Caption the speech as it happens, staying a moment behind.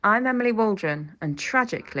I'm Emily Waldron, and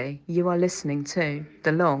tragically, you are listening to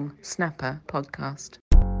the Long Snapper podcast.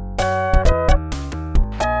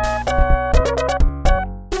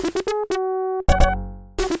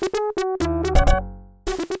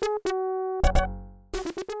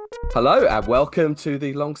 Hello and welcome to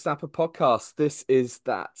the Long Snapper podcast. This is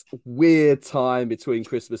that weird time between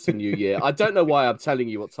Christmas and New Year. I don't know why I'm telling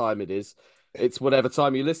you what time it is. It's whatever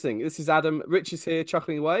time you're listening. This is Adam. Rich is here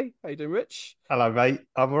chuckling away. How you doing, Rich? Hello, mate.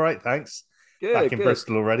 I'm all right, thanks. Back Good, in good.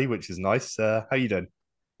 Bristol already, which is nice. How you doing?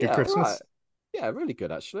 Good Yeah, all right. Christmas? Yeah, really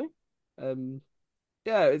good actually. Um,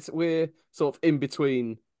 yeah, we're sort of in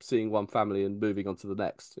between seeing one family and moving on to the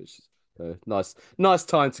next, which is nice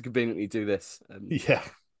time to conveniently do this. Yeah.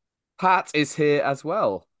 Pat is here as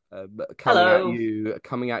well, Hello.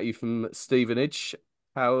 coming at you from Stevenage.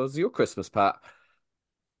 How's your Christmas, Pat?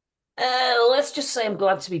 Let's just say I'm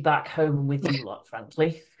glad to be back home with you lot,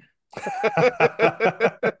 frankly.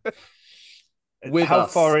 With how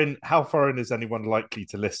us. far in? How far in is anyone likely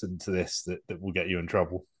to listen to this that will get you in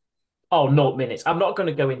trouble? Oh, 0 minutes. I'm not going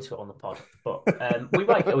to go into it on the pod, but we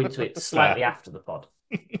might go into it slightly after the pod.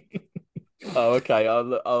 Oh, okay. I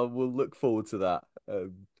will look forward to that.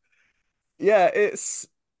 Yeah,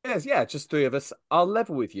 yeah, just three of us. I'll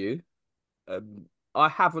level with you. Um, I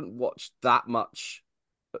haven't watched that much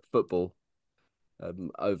football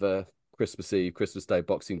over Christmas Eve, Christmas Day,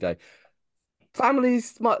 Boxing Day.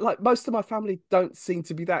 Most of my family don't seem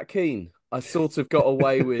to be that keen. I sort of got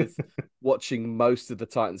away with watching most of the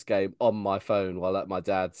Titans game on my phone while at my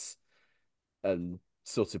dad's and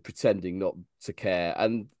sort of pretending not to care.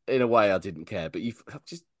 And in a way, I didn't care, but you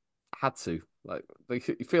just had to. You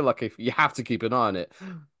feel like if you have to keep an eye on it.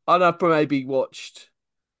 And I've maybe watched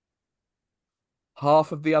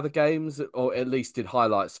half of the other games, or at least in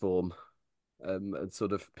highlights form, and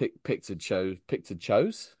sort of picked and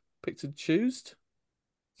choosed.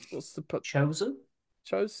 What's the Chosen?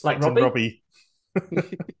 chose? Like Captain Robbie?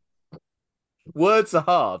 Robbie, Words are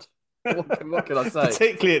hard. What can I say?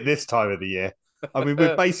 particularly at this time of the year. I mean,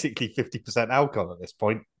 we're basically 50% alcohol at this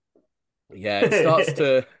point. Yeah, it starts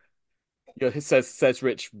to. It says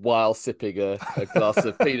Rich while sipping a glass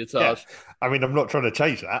of Yeah. pinotage. I mean, I'm not trying to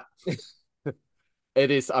change that. It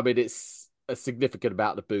is. I mean, it's a significant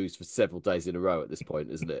amount of booze for several days in a row at this point,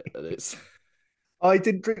 isn't it? And it's. I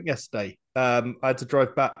didn't drink yesterday. I had to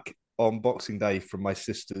drive back on Boxing Day from my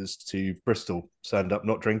sisters to Bristol, so I ended up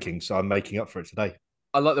not drinking. So I'm making up for it today.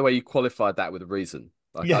 I like the way you qualified that with a reason.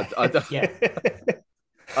 Like Yeah. Yeah.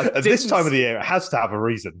 I At this time of the year, it has to have a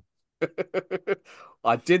reason.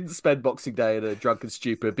 I didn't spend Boxing Day in a drunken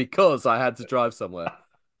stupor because I had to drive somewhere.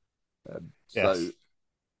 So Yes,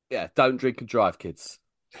 yeah, don't drink and drive, kids.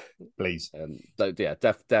 please. Don't yeah,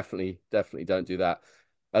 definitely don't do that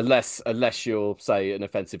unless you're say an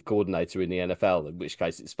offensive coordinator in the NFL, in which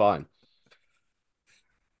case it's fine.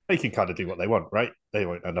 They can kind of do what they want, right? They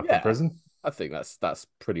won't end up in Yeah, prison. I think that's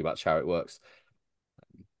pretty much how it works.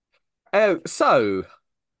 Oh, so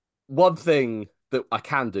one thing that I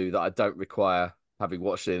can do that I don't require having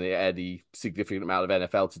watched any significant amount of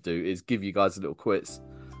NFL to do is give you guys a little quiz.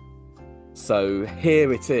 So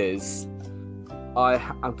here it is.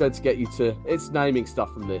 I'm going to get you to. It's naming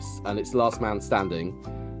stuff from this, and it's last man standing.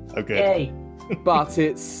 Okay. Yay. But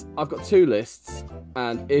I've got two lists,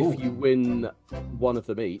 and if Ooh. you win one of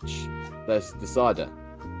them each, there's a decider.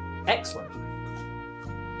 Excellent.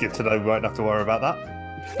 Good to know we won't have to worry about that.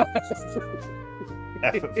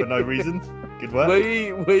 Effort for no reason. Good work.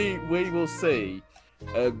 We will see,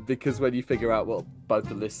 because when you figure out what both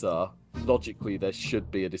the lists are, logically there should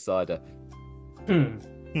be a decider. Hmm.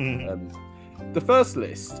 The first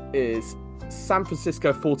list is San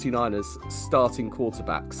Francisco 49ers starting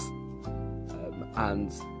quarterbacks.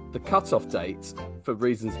 And the cutoff date, for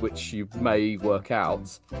reasons which you may work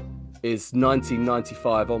out, is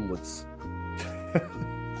 1995 onwards.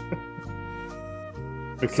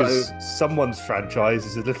 Because someone's franchise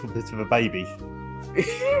is a little bit of a baby.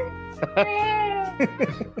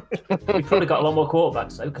 We've probably got a lot more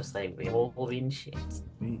quarterbacks, though, because they've all been shit.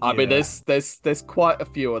 I mean, Yeah. there's quite a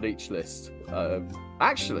few on each list.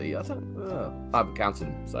 Actually, I haven't counted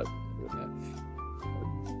them, so. Yeah.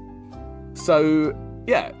 So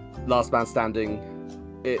yeah, last man standing.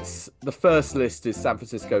 It's the first list is San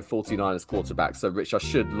Francisco 49ers quarterback. So Rich, I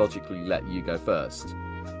should logically let you go first.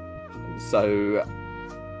 So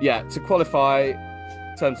yeah, to qualify,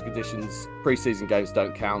 terms and conditions, preseason games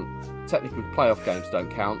don't count. Technically, playoff games don't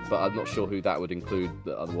count, but I'm not sure who that would include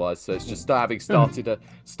otherwise. So it's just having started a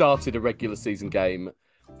regular season game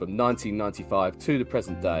from 1995 to the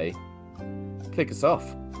present day. Kick us off.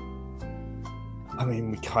 I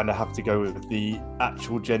mean, we kind of have to go with the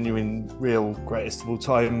actual, genuine, real greatest of all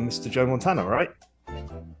time, Mr. Joe Montana, right?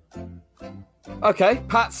 Okay,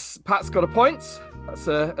 Pat's got a point. That's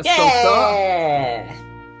a strong start. Yeah.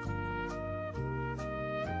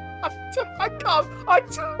 I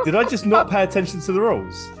can't. Did I just not pay attention to the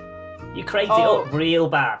rules? You cranked Oh. it up real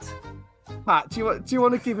bad. Pat, do you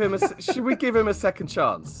want to give him a? Should we give him a second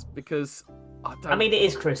chance? Because I mean, it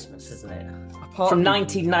is Christmas, isn't it? apart From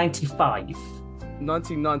 1995.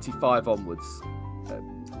 1995 onwards.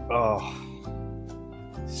 Oh,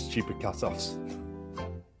 stupid cut-offs.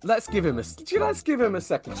 Let's give him a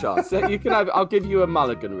second chance. You can have. I'll give you a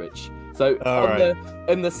mulligan, Rich. So All right.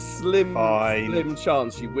 in the slim Fine.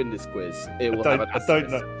 chance you win this quiz, it will I have an don't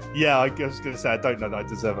asterisk. know. Yeah, I was going to say I don't know that I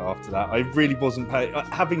deserve it after that. I really wasn't paying.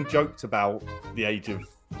 Having joked about the age of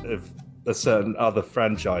a certain other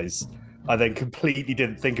franchise, I then completely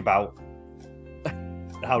didn't think about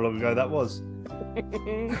how long ago that was.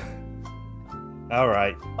 All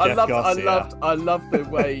right, Jeff Garcia. I loved the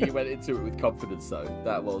way you went into it with confidence. Though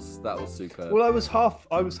that was superb. Well, I was half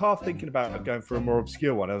thinking about going for a more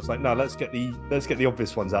obscure one. I was like, no, let's get the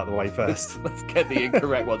obvious ones out of the way first. Let's get the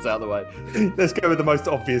incorrect ones out of the way. Let's go with the most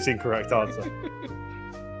obvious incorrect answer.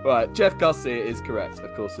 Right, Jeff Garcia is correct.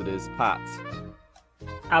 Of course it is. Pat.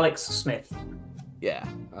 Alex Smith. Yeah,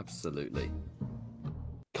 absolutely.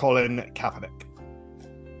 Colin Kaepernick.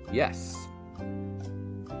 Yes.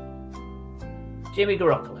 Jimmy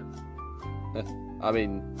Garoppolo. I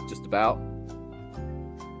mean, just about.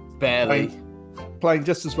 Barely. Playing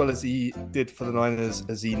just as well as he did for the Niners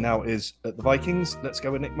as he now is at the Vikings. Let's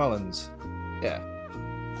go with Nick Mullins. Yeah,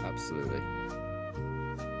 absolutely.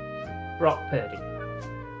 Brock Purdy.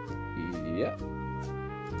 Yeah.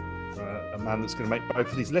 A man that's going to make both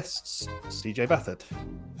of these lists. CJ Beathard.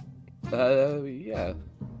 Yeah.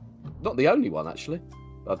 Not the only one, actually.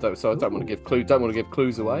 I don't want to give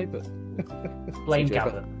clues away, but Blaine CJ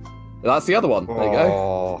Gabbert. that's the other one. There you go.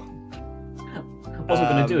 Oh. I wasn't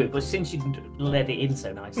going to do it, but since you led it in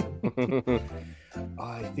so nicely.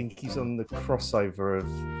 I think he's on the crossover of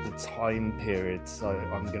the time period, so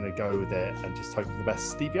I'm going to go with it and just hope for the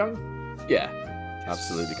best. Steve Young? Yeah,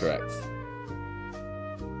 absolutely correct.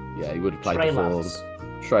 Yeah, he would have played Trey before. Lance.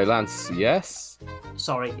 Trey Lance, yes.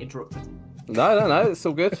 Sorry, interrupted. No, it's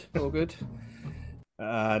all good. All good.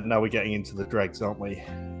 Now we're getting into the dregs, aren't we?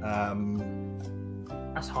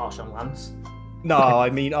 That's harsh on Lance. No, I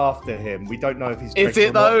mean after him. We don't know if he's Is dregged it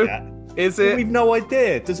or not though? yet. Is Well, it? we've no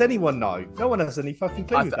idea. Does anyone know? No one has any fucking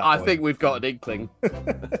clue. at that I point. think we've got an inkling.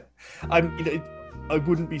 I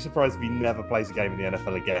wouldn't be surprised if he never plays a game in the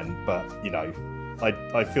NFL again. But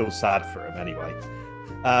I feel sad for him anyway.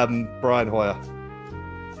 Brian Hoyer.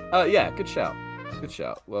 Yeah, good shout. Good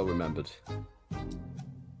shout. Well remembered.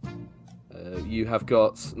 You have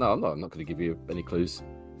got. No, I'm not going to give you any clues.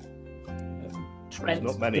 Trent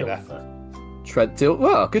not many left. Dilfer. Trent Dilfer.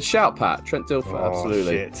 Well, good shout, Pat. Trent Dilfer, Oh,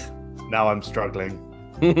 absolutely. Shit. Now I'm struggling.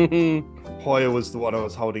 Hoyer was the one I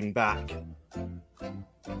was holding back.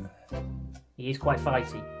 He is quite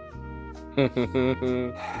fighty.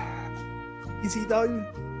 Is he though?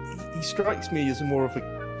 He strikes me as more of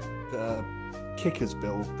a kicker's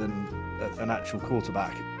build than an actual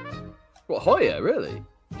quarterback. What, Hoyer, really?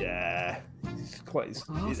 Yeah, he's quite.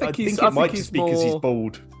 I I think think he's- it I might think just he's be because he's more-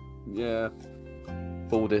 bald. Yeah.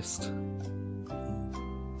 Baldest.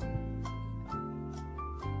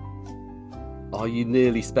 Are you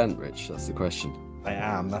nearly spent, Rich? That's the question. I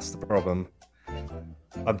am. That's the problem.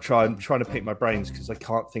 I'm trying to pick my brains because I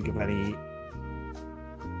can't think of any.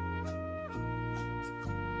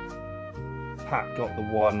 Pat got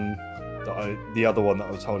the other one that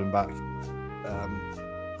I was holding back.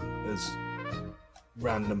 As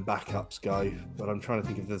random backups go, but I'm trying to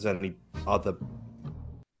think if there's any other.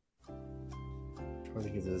 Trying to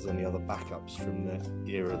think if there's any other backups from the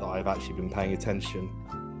era that I've actually been paying attention.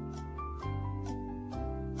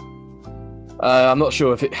 I'm not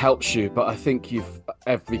sure if it helps you, but I think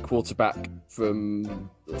every quarterback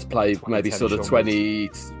that's played maybe 2010 sort of onwards. 20.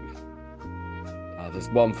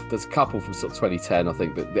 There's a couple from sort of 2010, I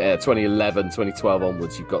think, but yeah, 2011, 2012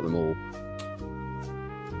 onwards, you've got them all.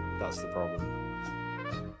 That's the problem.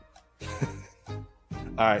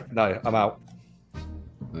 All right, no, I'm out.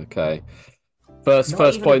 Okay. First Not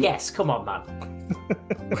even point. a guess. Come on, man.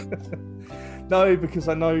 No, because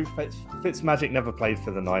I know Fitzmagic never played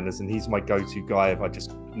for the Niners, and he's my go-to guy if I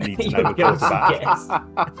just need to name a Your go-to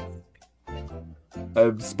quarterback.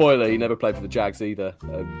 guess. Spoiler: he never played for the Jags either.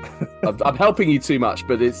 I'm helping you too much,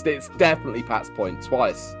 but it's definitely Pat's point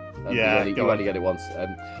twice. Yeah, you go only on. get it once.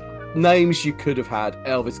 Names you could have had: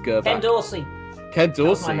 Elvis Ken Gerback. Dorsey. Ken was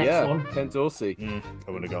Dorsey, my next yeah. one. Ken Dorsey.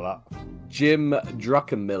 I wouldn't have got that. Jim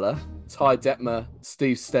Druckenmiller, Ty Detmer,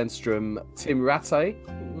 Steve Stenstrom, Tim Rattay,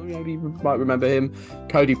 maybe you might remember him,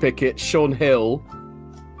 Cody Pickett, Sean Hill.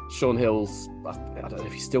 Sean Hill's, I don't know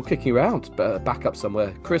if he's still kicking around, but back up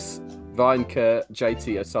somewhere. Chris Vinker,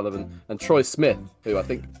 JT O'Sullivan, and Troy Smith, who I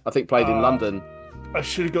think played in London. I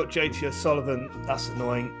should have got JT O'Sullivan. That's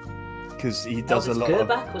annoying because he does Elvis a lot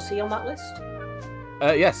Gerback, was he on that list?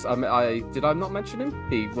 Yes, did I not mention him?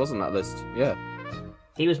 He was on that list. Yeah.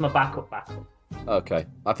 He was my backup. Okay,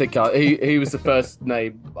 I think he was the first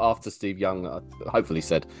name after Steve Young. Hopefully,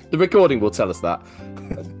 said the recording will tell us that.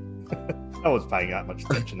 I was paying that much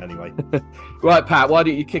attention anyway. Right, Pat, why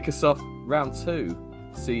don't you kick us off round 2?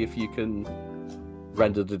 See if you can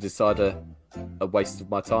render the decider a waste of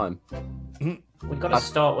my time. We've got to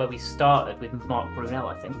start where we started with Mark Brunel,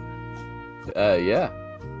 I think. Yeah.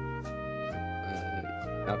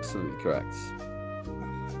 Absolutely correct.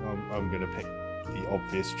 I'm going to pick the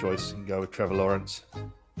obvious choice and go with Trevor Lawrence.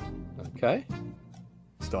 Okay.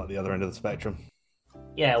 Start at the other end of the spectrum.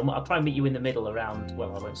 Yeah, I'll try and meet you in the middle around,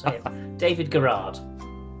 well, I won't say it. David Garrard.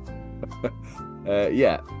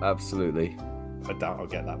 Yeah, absolutely. I doubt I'll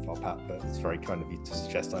get that far, Pat, but it's very kind of you to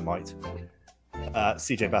suggest I might.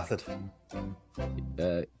 CJ Beathard.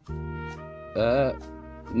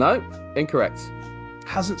 No, incorrect.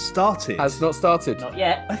 Hasn't started. Has not started. Not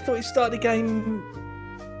yet. I thought he started a game.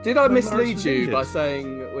 Did I When mislead Lawrence was you injured. by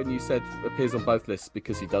saying when you said appears on both lists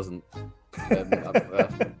because he doesn't?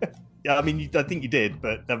 Yeah, I mean, I think you did,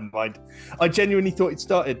 but never mind. I genuinely thought he'd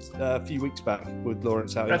started a few weeks back with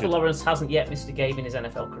Lawrence out Trevor injured. Lawrence hasn't yet missed a game in his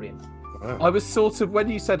NFL career. I was sort of, when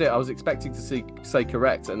you said it, I was expecting to say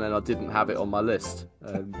correct, and then I didn't have it on my list.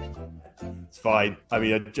 It's fine. I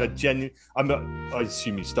mean, I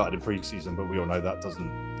assume he started in pre-season, but we all know that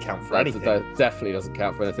doesn't count for anything. That definitely doesn't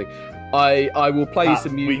count for anything. I will play you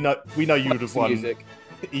some music. We know you would have won, music.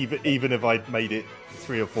 even if I'd made it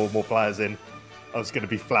 3 or 4 more players in. I was going to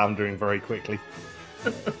be floundering very quickly.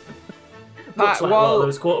 Looks like one of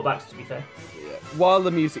those quarterbacks, to be fair. While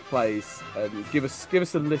the music plays, give us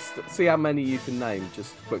a list. See how many you can name,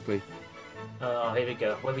 just quickly. Oh, here we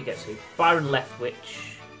go. Where we get to? Byron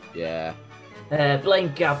Leftwich, Yeah. Blaine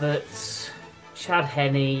Gabbert, Chad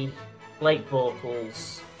Henne, Blake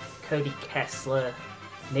Bortles, Cody Kessler,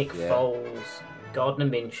 Nick Foles, Gardner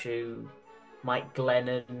Minshew, Mike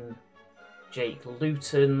Glennon, Jake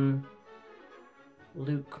Luton,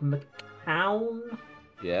 Luke McCown.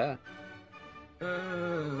 Yeah.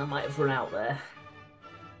 I might have run out there.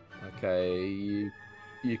 Okay.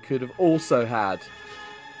 You could have also had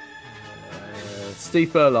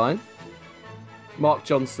Steve Berline, Mark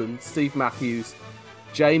Johnson, Steve Matthews,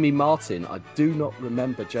 Jamie Martin. I do not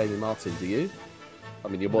remember Jamie Martin. Do you? I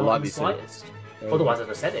mean, you're more Not in likely the to. slightest. Otherwise, I'd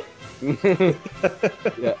have said it.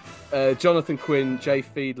 Yeah. Jonathan Quinn, Jay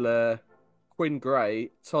Fiedler, Quinn Gray,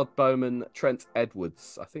 Todd Bowman, Trent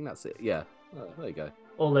Edwards. I think that's it. Yeah. There you go.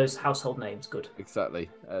 All those household names, good. Exactly.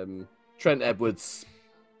 Trent Edwards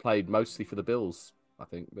played mostly for the Bills, I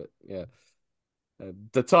think, but yeah.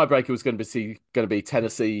 The tiebreaker was going to be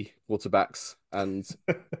Tennessee quarterbacks, and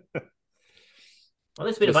Well,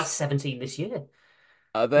 there's been about 17 this year.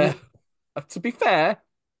 there. To be fair,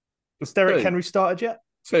 Has Derrick 2. Henry started yet?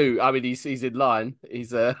 2. I mean, he's in line.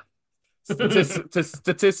 He's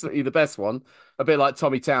statistically the best one. A bit like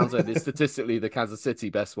Tommy Townsend is statistically the Kansas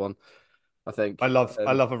City best one, I think. I love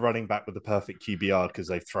a running back with the perfect QBR because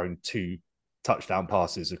they've thrown 2 touchdown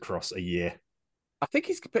passes across a year. I think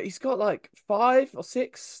he's got like 5 or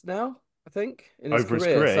 6 now, I think, in his Over career.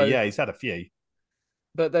 his career, So, yeah, he's had a few.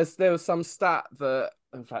 But there was some stat that,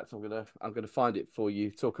 in fact, I'm gonna find it for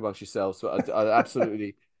you. Talk amongst yourselves. But I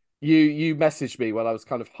absolutely, you messaged me when I was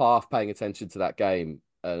kind of half paying attention to that game,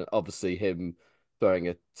 and obviously him throwing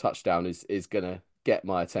a touchdown is gonna get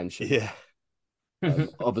my attention. Yeah.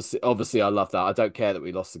 Obviously, I love that. I don't care that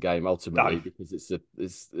we lost the game ultimately because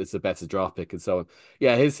it's a better draft pick and so on.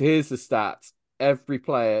 Yeah, here's the stat. Every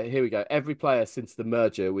player, here we go. Every player since the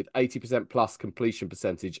merger with 80% plus completion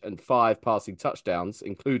percentage and 5 passing touchdowns,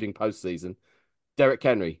 including postseason. Derrick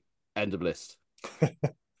Henry, end of list.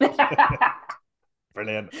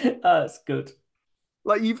 Brilliant. That's good.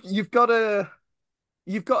 Like you've got to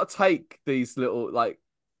take these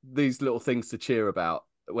little things to cheer about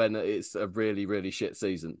when it's a really, really shit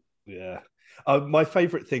season. Yeah. My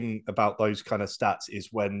favorite thing about those kind of stats is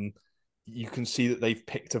when you can see that they've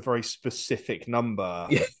picked a very specific number,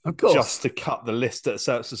 Yeah, of course, just to cut the list.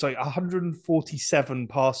 So it's like 147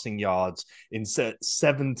 passing yards in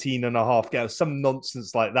 17 and a half games, some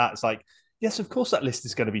nonsense like that. It's like, Yes, of course that list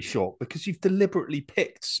is going to be short because you've deliberately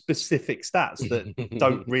picked specific stats that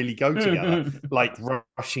don't really go together, like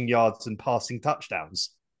rushing yards and passing touchdowns.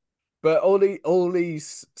 But all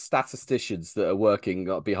these statisticians that are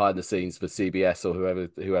working behind the scenes for CBS or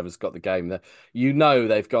whoever's got the game there,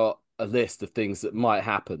 they've got a list of things that might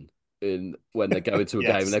happen when they go into a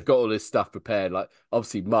Yes. game, and they've got all this stuff prepared. Like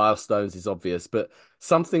obviously milestones is obvious, but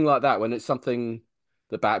something like that when it's something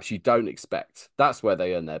that perhaps you don't expect, that's where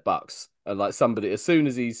they earn their bucks. And like somebody, as soon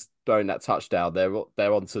as he's throwing that touchdown,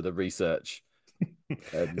 they're onto the research.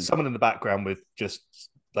 Someone in the background with just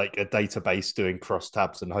like a database doing cross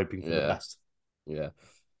tabs and hoping for the best. Yeah.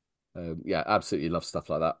 Absolutely love stuff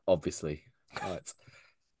like that, obviously. Right.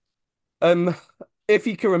 If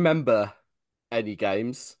you can remember any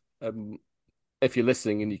games, if you're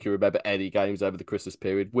listening and you can remember any games over the Christmas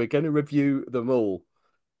period, we're going to review them all.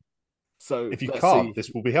 So if you can't,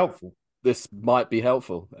 this will be helpful. This might be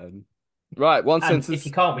helpful. Right, one sentence. If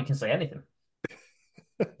you can't, we can say anything.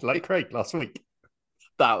 Like Craig last week.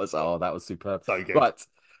 That was superb. So good. Right.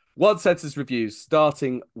 One sentence reviews,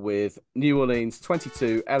 starting with New Orleans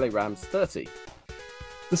 22, LA Rams 30.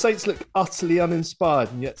 The Saints look utterly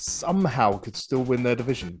uninspired and yet somehow could still win their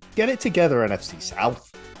division. Get it together, NFC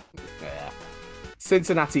South. Yeah.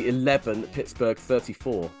 Cincinnati 11, Pittsburgh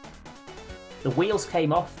 34. The wheels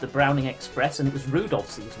came off the Browning Express and it was Rudolph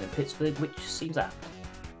season in Pittsburgh, which seems apt.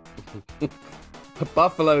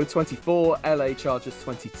 Buffalo 24, LA Chargers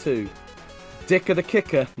 22. Dicker the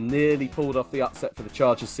kicker nearly pulled off the upset for the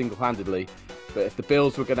Chargers single-handedly, but if the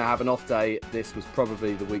Bills were going to have an off day, this was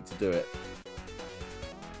probably the week to do it.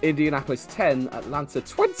 Indianapolis 10, Atlanta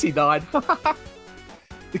 29.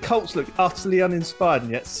 The Colts look utterly uninspired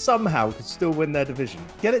and yet somehow could still win their division.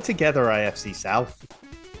 Get it together, AFC South.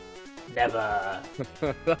 Never.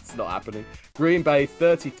 That's not happening. Green Bay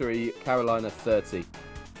 33, Carolina 30.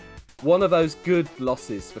 One of those good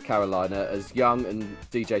losses for Carolina as Young and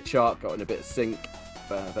DJ Chark got in a bit of sync.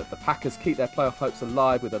 But the Packers keep their playoff hopes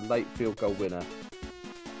alive with a late field goal winner.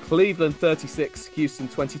 Cleveland 36, Houston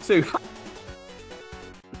 22.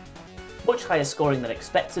 Much higher scoring than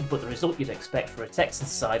expected, but the result you'd expect for a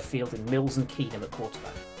Texans side fielding Mills and Keenum at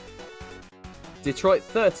quarterback. Detroit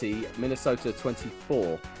 30, Minnesota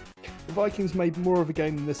 24. The Vikings made more of a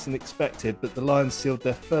game than this than expected, but the Lions sealed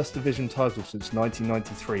their first division title since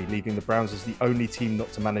 1993, leaving the Browns as the only team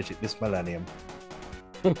not to manage it this millennium.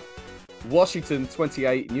 Washington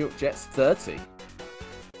 28, New York Jets 30.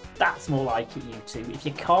 That's more like it, you two. If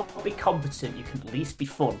you can't be competent, you can at least be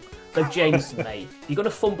fun. So Jameson, mate, if you're going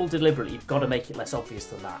to fumble deliberately, you've got to make it less obvious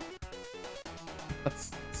than that. That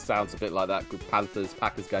sounds a bit like that good Packers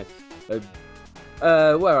game.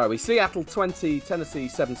 Where are we? Seattle 20, Tennessee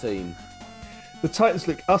 17. The Titans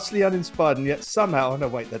look utterly uninspired and yet somehow... Oh no,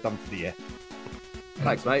 wait, they're done for the year.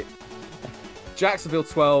 Thanks, mate. Jacksonville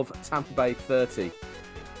 12, Tampa Bay 30.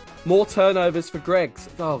 More turnovers for Greggs.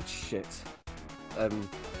 Oh, shit.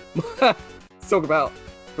 Let's talk about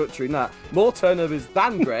butchering that. More turnovers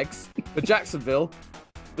than Greggs for Jacksonville.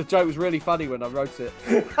 The joke was really funny when I wrote it.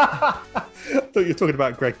 I thought you were talking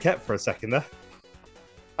about Greg Kett for a second there.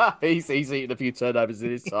 He's eaten a few turnovers in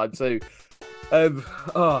his time too.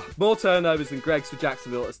 More turnovers than Greg's for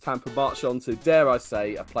Jacksonville as Tampa march on to, dare I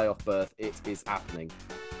say, a playoff berth. It is happening.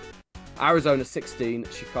 Arizona 16,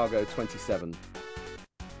 Chicago 27.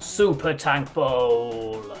 Super Tank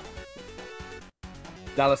Bowl.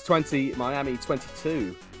 Dallas 20, Miami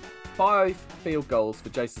 22. 5 field goals for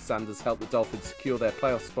Jason Sanders helped the Dolphins secure their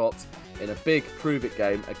playoff spot in a big prove-it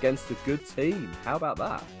game against a good team. How about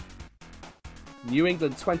that? New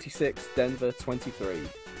England 26, Denver 23.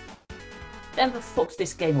 Denver fucked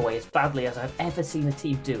this game away as badly as I've ever seen a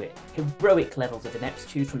team do it. Heroic levels of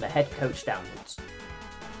ineptitude from the head coach downwards.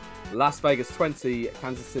 Las Vegas 20,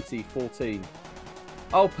 Kansas City 14.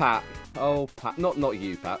 Oh, Pat. Not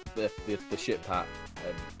you, Pat. The shit Pat.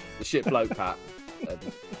 The shit bloke Pat.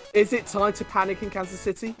 Is it time to panic in Kansas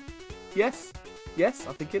City? Yes,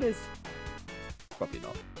 I think it is. Probably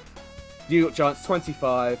not. New York Giants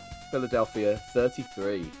 25, Philadelphia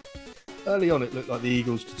 33. Early on, it looked like the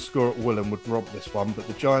Eagles could score at will and would rob this one, but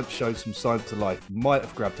the Giants showed some signs of life. Might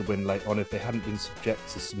have grabbed a win late on if they hadn't been subject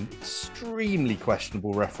to some extremely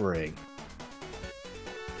questionable refereeing.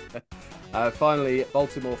 Finally,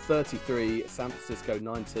 Baltimore 33, San Francisco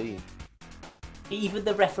 19. Even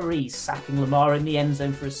the referees sacking Lamar in the end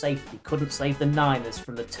zone for a safety couldn't save the Niners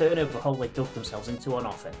from the turnover hole they dug themselves into on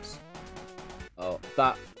offense. Oh,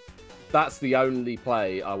 that's the only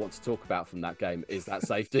play I want to talk about from that game, is that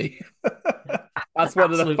safety. That's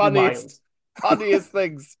one of the funniest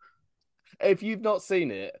things. If you've not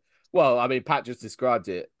seen it, well, I mean, Pat just described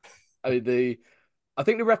it. I mean, I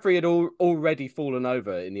think the referee had already fallen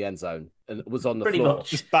over in the end zone and was on the Pretty floor. much.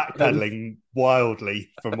 Just backpedaling wildly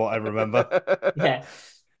from what I remember. Yeah.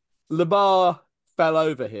 Lamar fell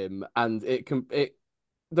over him, and the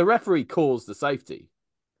referee caused the safety.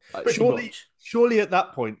 Pretty much. Surely at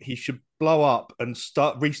that point he should blow up and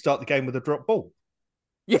restart the game with a drop ball.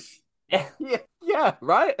 Yeah, Yeah. yeah,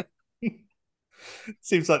 right.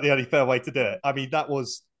 Seems like the only fair way to do it. I mean, that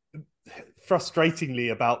was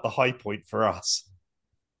frustratingly about the high point for us.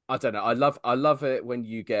 I don't know. I love it when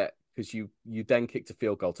you get, because you then kicked a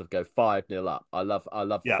field goal to go 5-0 up. I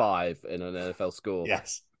love Yeah. 5 in an NFL score.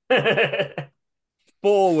 Yes.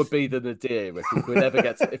 4 would be the nadir if we could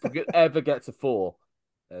ever get to 4.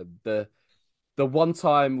 The one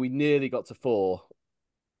time we nearly got to 4,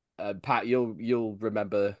 Pat, you'll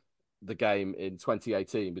remember the game in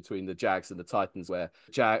 2018 between the Jags and the Titans, where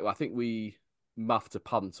I think we muffed a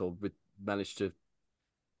punt, or managed to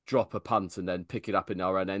drop a punt and then pick it up in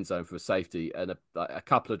our own end zone for a safety. And a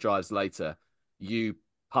couple of drives later, you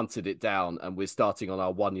punted it down, and we're starting on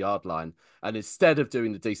our 1 yard line. And instead of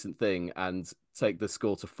doing the decent thing and take the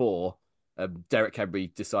score to 4, Derek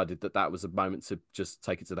Henry decided that was a moment to just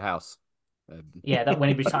take it to the house. Yeah, that when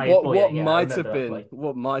he retired. What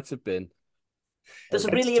might have been. There's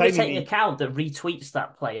a really irritating account that retweets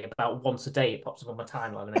that play about once a day. It pops up on my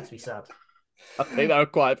timeline. It makes me sad. I think there are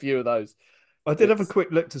quite a few of those. I did have a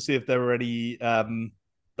quick look to see if there were any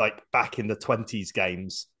like back in the 20s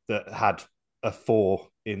games that had a 4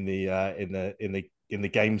 in the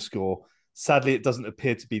game score. Sadly, it doesn't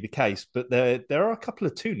appear to be the case, but there are a couple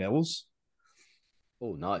of 2-0s.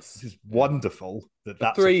 Oh, nice! This is wonderful.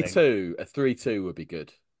 That's a 3-2. A 3-2 would be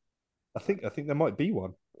good. I think there might be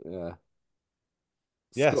one. Yeah.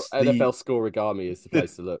 Yes, NFL Scoregami is the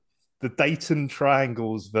place to look. The Dayton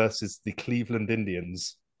Triangles versus the Cleveland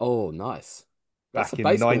Indians. Oh, nice. Back in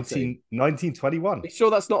 1921. Are you sure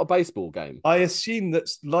that's not a baseball game? I assume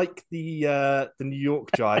that's like the New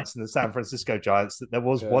York Giants and the San Francisco Giants, that there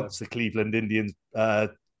was once a Cleveland Indians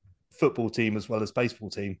football team as well as baseball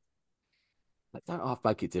team. Don't half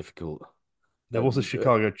make it difficult. There was a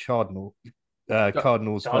Chicago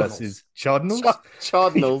Cardinals versus Chardinals.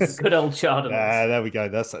 Cardinals. Good old Chardinals. There we go.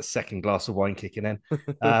 That's that second glass of wine kicking in.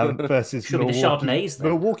 Versus Should be the Chardonnays then.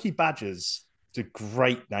 Milwaukee Badgers. It's a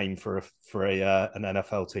great name for an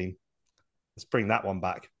NFL team. Let's bring that one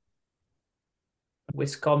back.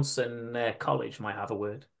 Wisconsin College might have a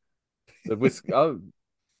word.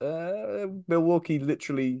 Milwaukee,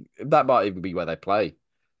 literally, that might even be where they play.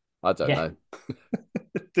 I don't know.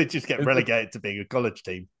 They just get relegated to being a college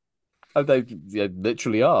team. Oh, they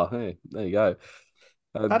literally are. Hey, there you go.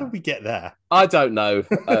 How did we get there? I don't know.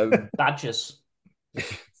 Badgers.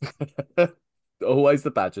 Always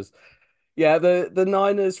the Badgers. Yeah, the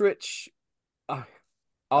Niners, Rich.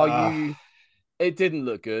 You? It didn't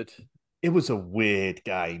look good. It was a weird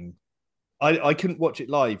game. I couldn't watch it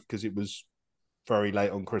live because it was very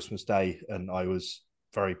late on Christmas Day, and I was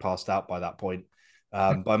very passed out by that point.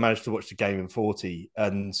 But I managed to watch the game in 40,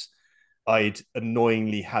 and I'd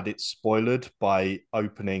annoyingly had it spoiled by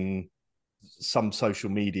opening some social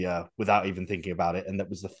media without even thinking about it, and that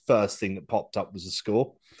was the first thing that popped up was a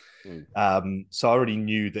score. So I already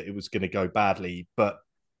knew that it was going to go badly, but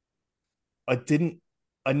I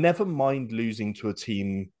never mind losing to a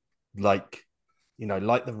team like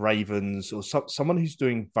the Ravens or someone who's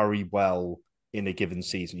doing very well in a given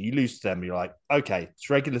season. You lose to them, you're like, okay, it's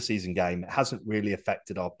a regular season game. It hasn't really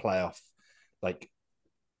affected our playoff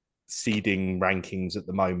seeding rankings at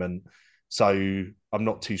the moment, so I'm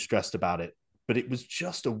not too stressed about it. But it was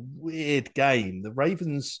just a weird game. The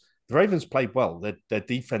Ravens played well. Their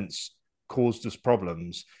defense caused us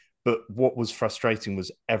problems, but what was frustrating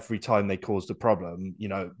was every time they caused a problem,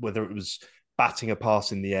 whether it was batting a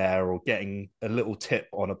pass in the air or getting a little tip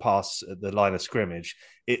on a pass at the line of scrimmage,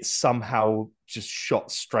 it somehow just shot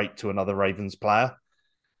straight to another Ravens player.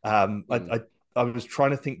 I was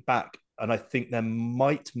trying to think back, and I think there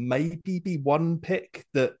might maybe be one pick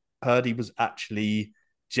that Purdy was actually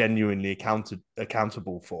genuinely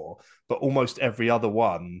accountable for, but almost every other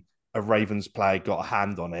one, a Ravens player got a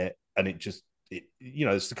hand on it, and it's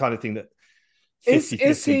the kind of thing that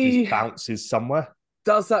 50-50 just bounces somewhere.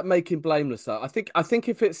 Does that make him blameless though? I think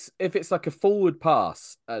if it's like a forward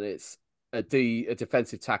pass and it's a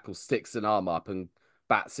defensive tackle sticks an arm up and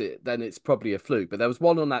bats it, then it's probably a fluke. But there was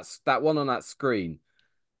one on that screen.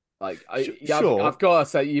 Sure. I've got to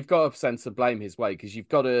say, you've got to send some blame his way, because you've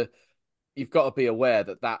got to be aware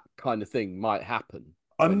that kind of thing might happen.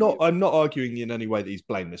 I'm not arguing in any way that he's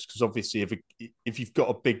blameless, because obviously if you've got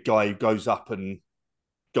a big guy who goes up and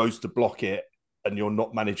goes to block it and you're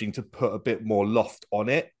not managing to put a bit more loft on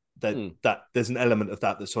it, that there's an element of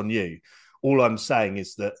that's on you. All I'm saying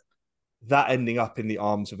is that ending up in the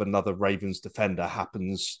arms of another Ravens defender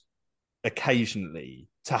happens occasionally.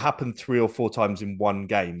 To happen 3 or 4 times in one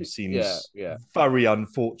game seems very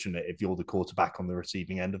unfortunate if you're the quarterback on the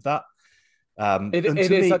receiving end of that. It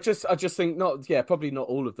is. I just think not. Yeah, probably not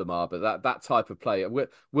all of them are, but that type of play.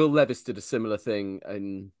 Will Levis did a similar thing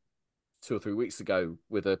in 2 or 3 weeks ago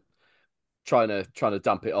with a trying to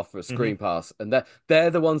dump it off for a screen pass, and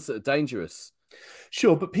they're the ones that are dangerous.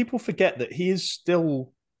 Sure, but people forget that he is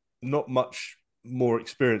still not much more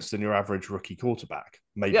experienced than your average rookie quarterback.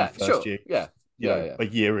 Maybe first year, a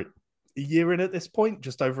year in at this point,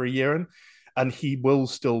 just over a year in, and he will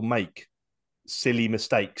still make silly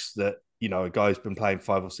mistakes that a guy who's been playing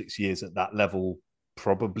 5 or 6 years at that level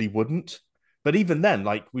probably wouldn't. But even then,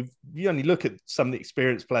 like you only look at some of the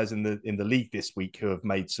experienced players in the league this week who have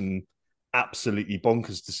made some absolutely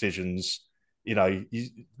bonkers decisions. You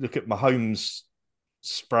look at Mahomes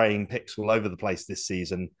spraying picks all over the place this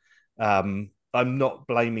season. I'm not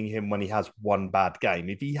blaming him when he has one bad game.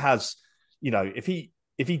 If he has, if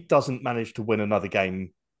he doesn't manage to win another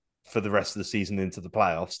game for the rest of the season into the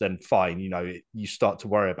playoffs, then fine. You start to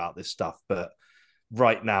worry about this stuff. But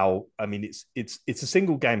right now, I mean, it's a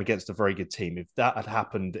single game against a very good team. If that had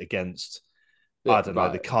happened against, I don't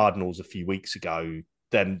know, the Cardinals a few weeks ago,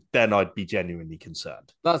 then I'd be genuinely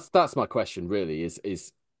concerned. That's my question. Really,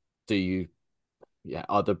 is do you? Yeah,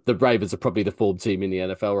 the Ravens are probably the form team in the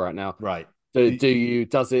NFL right now. Right.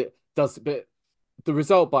 Does it? But the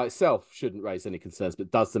result by itself shouldn't raise any concerns.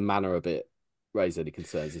 But does the manner of it raise any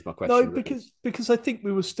concerns? Is my question. No, because I think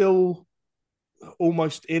we were still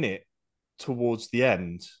almost in it towards the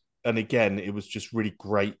end, and again, it was just really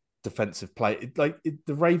great defensive play.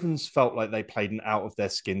 The Ravens felt like they played an out of their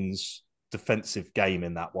skins defensive game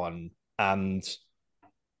in that one, and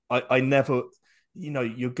I never,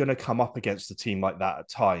 you're going to come up against a team like that at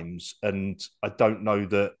times, and I don't know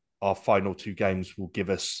that our final 2 games will give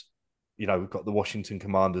us. We've got the Washington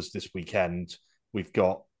Commanders this weekend. We've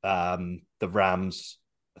got the Rams,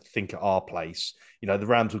 I think, at our place. The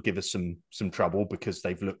Rams will give us some trouble because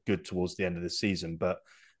they've looked good towards the end of the season, but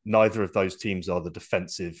neither of those teams are the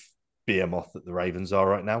defensive behemoth that the Ravens are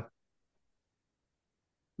right now.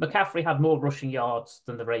 McCaffrey had more rushing yards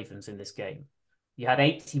than the Ravens in this game. You had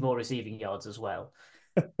 80 more receiving yards as well.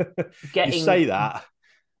 You say that.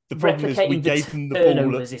 The problem is we gave them the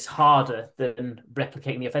turnovers is harder than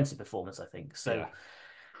replicating the offensive performance, I think. So,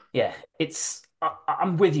 yeah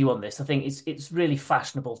I'm with you on this. I think it's really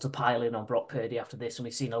fashionable to pile in on Brock Purdy after this, and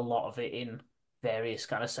we've seen a lot of it in various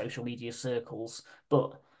kind of social media circles.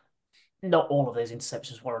 But not all of those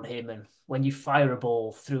interceptions were on him. And when you fire a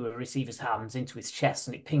ball through a receiver's hands into his chest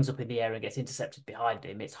and it pings up in the air and gets intercepted behind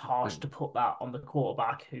him, it's harsh to put that on the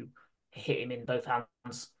quarterback who hit him in both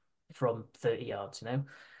hands from 30 yards.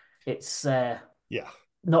 It's not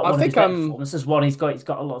one of his better performances. One, he's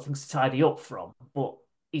got a lot of things to tidy up from, but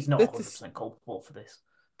he's not 100% culpable for this.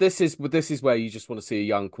 This is where you just want to see a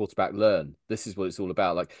young quarterback learn. This is what it's all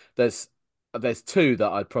about. Like there's 2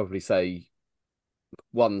 that I'd probably say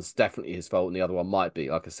one's definitely his fault and the other one might be.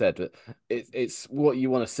 Like I said, but it's what you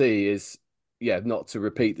want to see is not to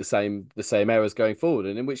repeat the same errors going forward.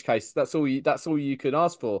 And in which case, that's all you can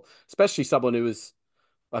ask for, especially someone who was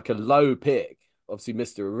like a low pick, obviously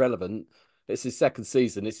Mr. Irrelevant. It's his second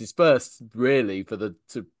season. It's his first really for the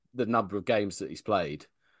number of games that he's played.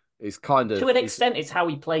 It's kind of to an extent, it's how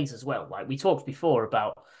he plays as well. Like we talked before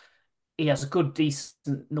about, he has a good,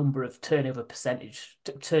 decent number of turnover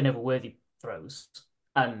worthy throws,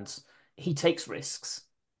 and he takes risks,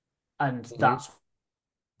 and that's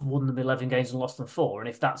won them 11 games and lost them 4. And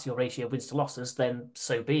if that's your ratio of wins to losses, then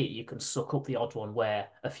so be it. You can suck up the odd one where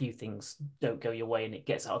a few things don't go your way and it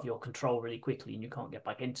gets out of your control really quickly and you can't get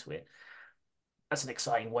back into it. That's an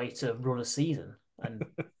exciting way to run a season, and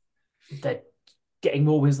they're getting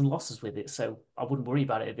more wins than losses with it. So I wouldn't worry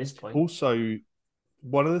about it at this point. Also,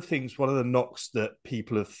 one of the knocks that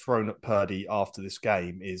people have thrown at Purdy after this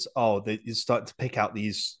game is, he's starting to pick out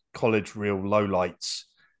these college real lowlights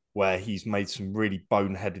where he's made some really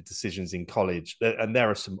boneheaded decisions in college. And there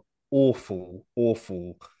are some awful,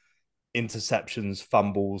 awful interceptions,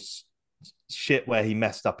 fumbles, shit where he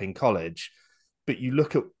messed up in college. But you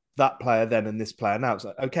look at that player then and this player now, it's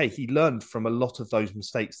like, okay, he learned from a lot of those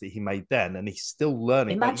mistakes that he made then, and he's still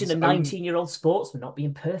learning. Imagine a 19-year-old sportsman not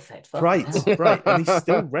being perfect. Right. And he's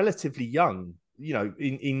still relatively young.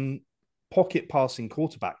 In pocket passing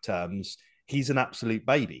quarterback terms, he's an absolute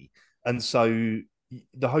baby. And so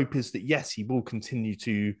the hope is that, yes, he will continue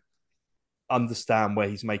to understand where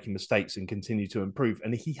he's making mistakes and continue to improve.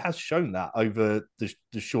 And he has shown that over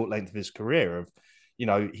the short length of his career of,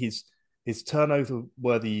 his turnover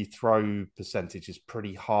worthy throw percentage is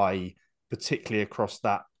pretty high, particularly across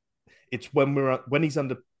that. It's when he's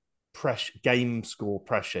under pressure, game score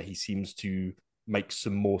pressure, he seems to make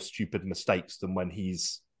some more stupid mistakes than when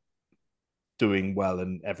he's doing well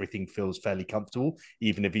and everything feels fairly comfortable.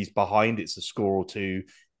 Even if he's behind, it's a score or two.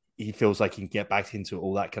 He feels like he can get back into it,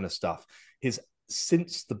 all that kind of stuff.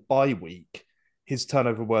 Since the bye week, his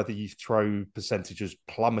turnover worthy throw percentage has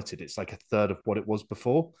plummeted. It's like a third of what it was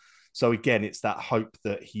before. So again, it's that hope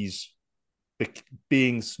that he's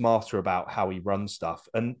being smarter about how he runs stuff.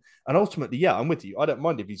 And ultimately, yeah, I'm with you. I don't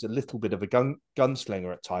mind if he's a little bit of a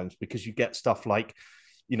gunslinger at times, because you get stuff like,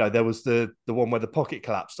 there was the one where the pocket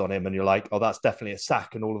collapsed on him and you're like, oh, that's definitely a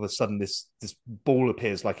sack. And all of a sudden this ball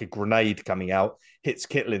appears like a grenade coming out, hits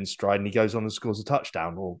Kittlin's stride, and he goes on and scores a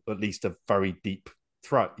touchdown, or at least a very deep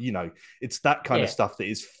throw. It's that kind of stuff that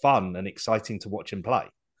is fun and exciting to watch him play.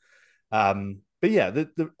 But yeah,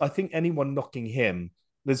 I think anyone knocking him,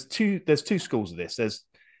 there's two schools of this. There's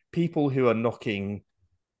people who are knocking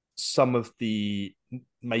some of the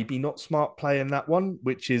maybe not smart play in that one,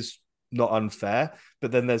 which is not unfair.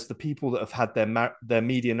 But then there's the people that have had their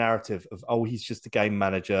media narrative of, oh, he's just a game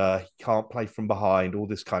manager, he can't play from behind, all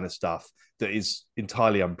this kind of stuff that is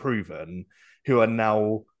entirely unproven, who are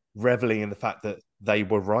now reveling in the fact that they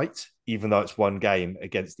were right, even though it's one game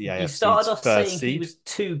against the AFC's You started off saying seed. he was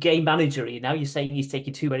too game managery. Now you're saying he's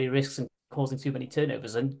taking too many risks and causing too many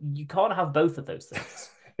turnovers, and you can't have both of those things.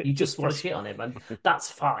 You just want to shit on him, and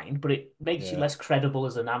that's fine, but it makes you less credible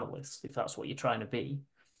as an analyst if that's what you're trying to be.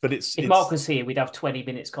 But if Mark was here, we'd have 20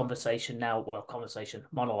 minutes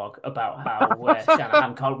monologue about how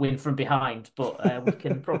Shanahan can't win from behind, but we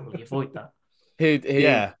can probably avoid that.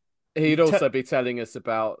 He'd also be telling us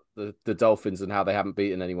about the Dolphins and how they haven't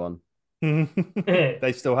beaten anyone.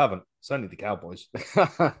 They still haven't. It's only the Cowboys. We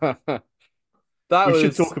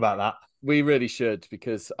should talk about that. We really should,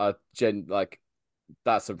 because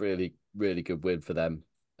that's a really, really good win for them.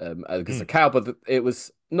 Because the Cowboys, it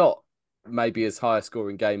was not maybe as high a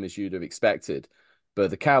scoring game as you'd have expected,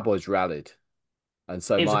 but the Cowboys rallied, and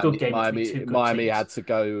so Miami had to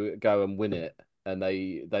go and win it, and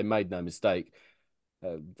they made no mistake.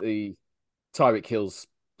 The Tyreek Hill's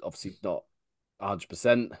obviously not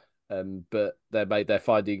 100%, but they're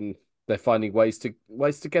finding ways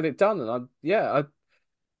to get it done, and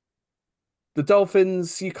the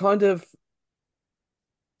Dolphins, you kind of,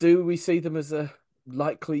 do we see them as a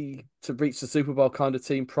likely to reach the Super Bowl kind of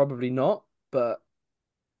team? Probably not, but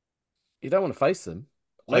you don't want to face them.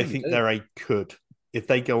 I think they're a could if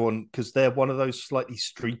they go on, because they're one of those slightly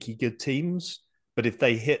streaky good teams. But if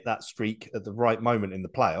they hit that streak at the right moment in the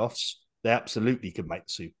playoffs, they absolutely could make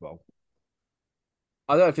the Super Bowl.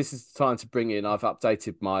 I don't know if this is the time to bring in, I've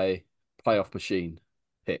updated my playoff machine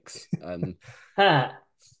picks. And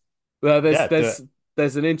well,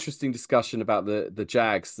 there's an interesting discussion about the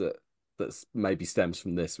Jags that maybe stems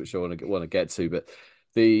from this, which I want to get to. But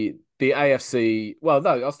the AFC, well,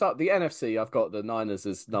 no, I'll start the NFC. I've got the Niners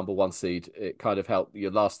as number 1 seed. It kind of helped.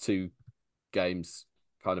 Your last 2 games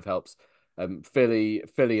kind of helps. Philly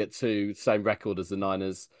at 2, same record as the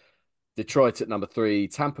Niners. Detroit at number 3,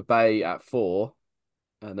 Tampa Bay at 4,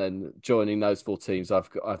 and then joining those 4 teams, I've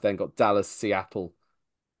then got Dallas, Seattle,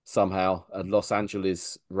 somehow, and Los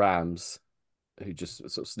Angeles Rams, who just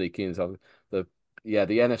sort of sneak in. So the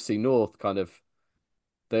NFC North kind of,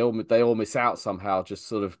 they all miss out somehow, just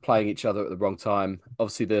sort of playing each other at the wrong time.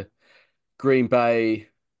 Obviously, the Green Bay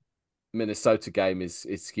Minnesota game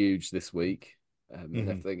is huge this week.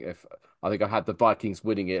 I think I had the Vikings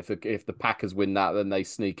winning it. If the Packers win that, then they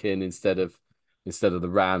sneak in instead of the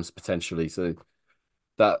Rams potentially. So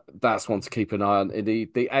that's one to keep an eye on. In the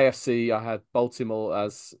AFC, I had Baltimore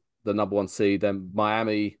as the number 1 seed, then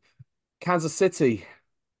Miami, Kansas City,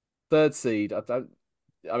 3rd seed.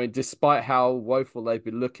 I mean, despite how woeful they've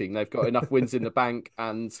been looking, they've got enough wins in the bank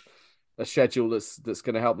and a schedule that's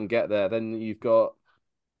going to help them get there. Then you've got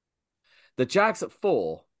the Jags at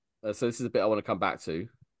 4. So this is a bit I want to come back to.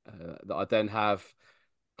 That I then have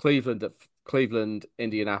Cleveland,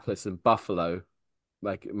 Indianapolis, and Buffalo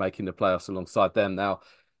making the playoffs alongside them. Now,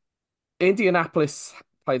 Indianapolis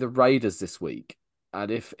play the Raiders this week,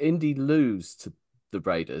 and if Indy lose to the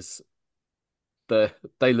Raiders,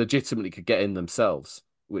 they legitimately could get in themselves,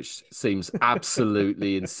 which seems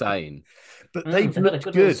absolutely insane. But they've got a looked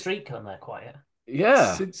good good streak on there, quiet.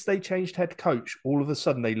 Yeah. Since they changed head coach, all of a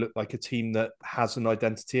sudden they look like a team that has an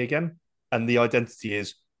identity again. And the identity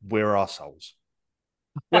is, we're assholes.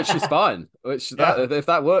 Which is fine. If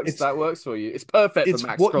that works, that works for you. It's perfect for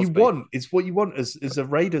Max Crosby. It's what you want as a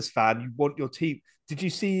Raiders fan. You want your team. Did you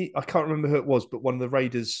see, I can't remember who it was, but one of the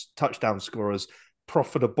Raiders touchdown scorers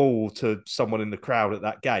proffered a ball to someone in the crowd at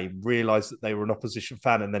that game, realised that they were an opposition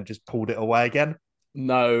fan, and then just pulled it away again?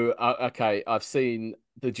 No, okay. I've seen.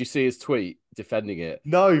 Did you see his tweet defending it?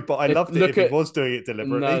 No, but I If loved it look if he at was doing it no,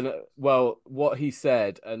 deliberately. no, well, what he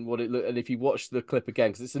said and what it looked, and if you watch the clip again,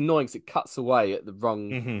 because it's annoying because it cuts away at the wrong,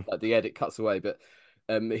 Mm-hmm. like the edit cuts away. But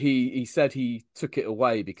he said he took it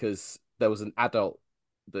away because there was an adult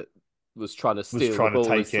that was trying to Was steal the trying to ball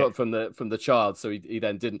take it. from the child, so he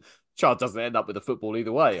then didn't. Child doesn't end up with the football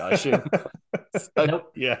either way, I assume. So,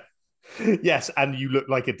 Nope. Yeah. Yes, and you look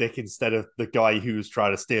like a dick instead of the guy who was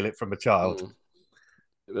trying to steal it from a child.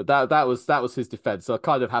 mm. That was his defense. So I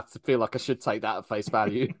kind of have to feel like I should take that at face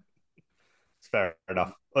value. It's fair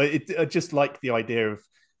enough. I just like the idea of.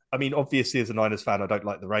 I mean, obviously, as a Niners fan, I don't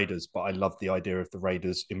like the Raiders, but I love the idea of the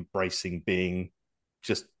Raiders embracing being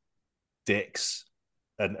just dicks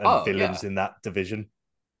and Oh yeah, villains in that division.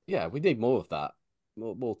 yeah. We need more of that.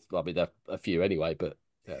 More. I mean, there are a few anyway, but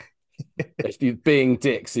yeah. If you, being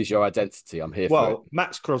dicks is your identity, I'm here for it. Well,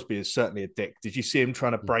 Max Crosby is certainly a dick. Did you see him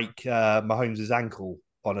trying to break Mahomes' ankle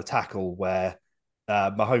on a tackle where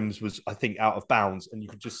Mahomes was, I think, out of bounds, and you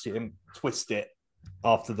could just see him twist it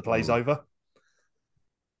after the play's over?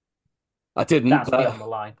 I didn't, That's but beyond the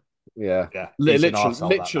line. yeah, Yeah, he's an arsehole,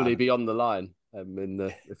 that literally man. beyond the line. In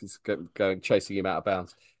the if he's going chasing him out of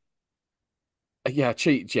bounds. Yeah,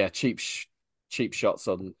 cheap shots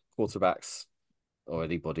on quarterbacks or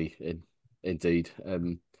anybody indeed.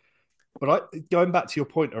 But going back to your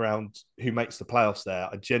point around who makes the playoffs there,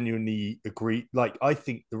 I genuinely agree. Like, I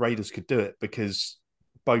think the Raiders could do it because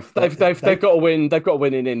both They've got to win. They've got to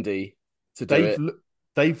win in Indy to do they've it.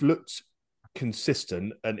 they've looked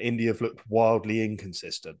consistent, and Indy have looked wildly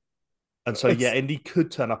inconsistent. And so, yeah, It's, Indy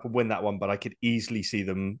could turn up and win that one, but I could easily see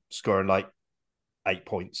them scoring like 8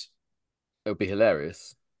 points. it would be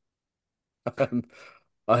hilarious. Um,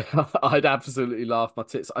 I'd absolutely laugh my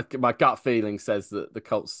tits. My gut feeling says that the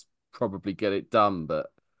Colts probably get it done, but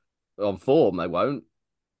on form they won't.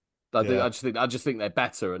 Yeah. I just think they're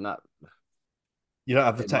better, and that You don't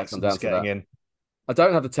have the it might come Texans down to getting that. in. I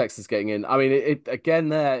don't have the Texans getting in. I mean, it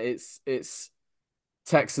again. It's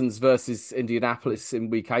Texans versus Indianapolis in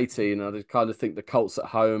week 18. I kind of think the Colts at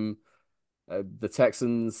home, the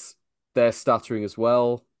Texans, they're stuttering as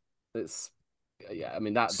well. It's yeah. I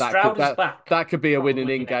mean Stroud is back that could be a winning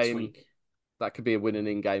probably in next game. week. That could be a winning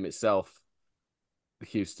in game itself.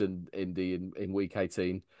 Houston Indy in week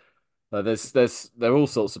 18. There are all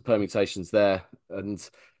sorts of permutations there, and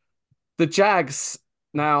the Jags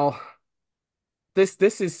now. This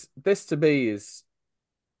to me is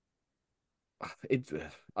it,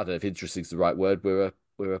 I don't know if interesting is the right word. We're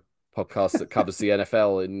a podcast that covers the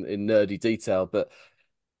NFL in nerdy detail, but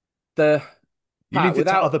the You Pat leave it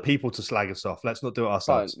to without other people to slag us off. Let's not do it fine,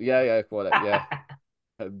 ourselves. yeah, whatever, yeah.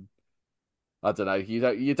 Um, I don't know.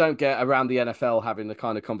 You don't get around the NFL having the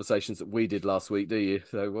kind of conversations that we did last week, do you?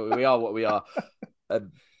 So we are what we are.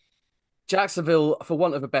 Um, Jacksonville, for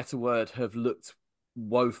want of a better word, have looked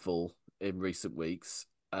woeful in recent weeks,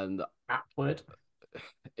 and Atward.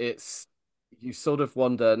 it's you sort of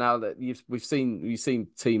wonder now that we've seen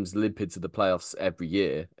teams limp into the playoffs every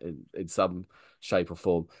year in some shape or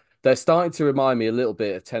form. They're starting to remind me a little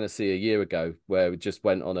bit of Tennessee a year ago, where we just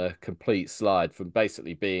went on a complete slide from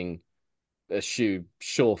basically being a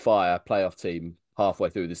surefire playoff team halfway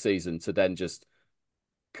through the season to then just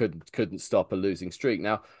couldn't stop a losing streak.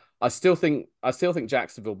 Now, I still think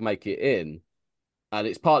Jacksonville make it in, and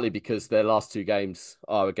it's partly because their last two games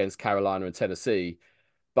are against Carolina and Tennessee.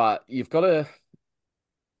 But you've got to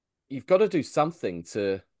do something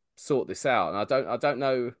to sort this out. And I don't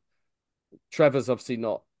know. Trevor's obviously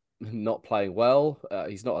not playing well.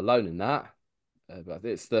 He's not alone in that. But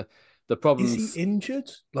it's the Is he problems. injured?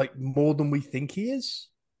 Like more than we think he is?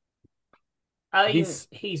 I mean, He's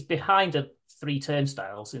he's behind a three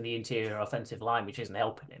turnstiles in the interior offensive line, which isn't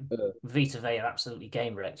helping him. Vita Vea are absolutely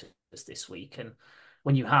game wrecked us this week, and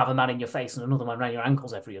when you have a man in your face and another man around your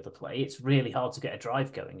ankles every other play, it's really hard to get a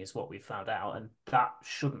drive going, is what we've found out, and that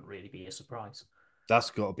shouldn't really be a surprise. That's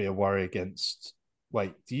got to be a worry against.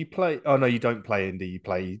 Wait, do you play? Oh no, you don't play Indy. You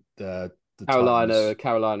play the Titans.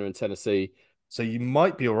 Carolina and Tennessee. So you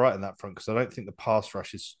might be all right in that front because I don't think the pass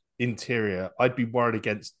rush is interior. I'd be worried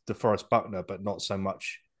against DeForest Buckner, but not so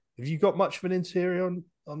much. Have you got much of an interior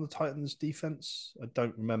on the Titans defense? I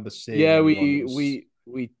don't remember seeing Yeah, anyone that was...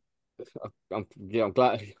 we. I'm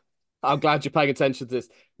glad. I'm glad you're paying attention to this.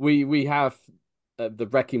 We have the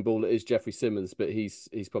wrecking ball that is Jeffrey Simmons, but he's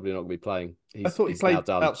probably not going to be playing. I thought he he's now played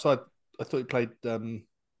done. outside. I thought he played on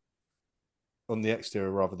the exterior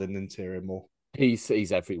rather than interior more. He's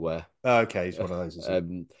everywhere. Okay, he's one of those.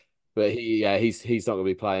 Isn't he? but he's not going to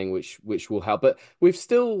be playing, which will help. But we've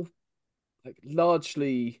still like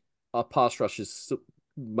largely our pass rush has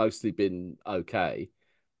mostly been okay.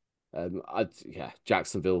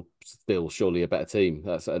 Jacksonville still surely a better team.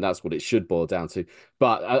 That's what it should boil down to.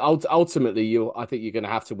 But ultimately, I think you're going to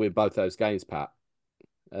have to win both those games, Pat.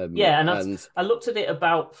 Yeah, and that's And I looked at it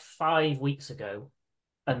about 5 weeks ago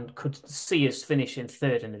and could see us finishing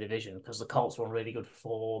third in the division because the Colts were on really good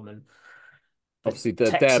form and the obviously the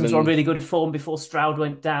them Texans were on and really good form before Stroud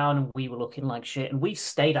went down and we were looking like shit. And we've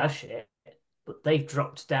stayed as shit, but they've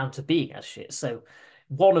dropped down to being as shit. So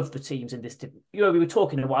one of the teams in this, we were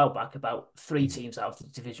talking a while back about three teams out of the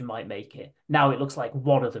division might make it. Now it looks like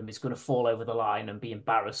one of them is going to fall over the line and be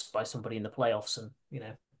embarrassed by somebody in the playoffs. And,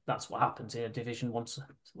 that's what happens in a division once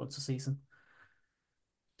a season.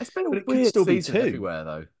 it's been a But it could weird still be season two. everywhere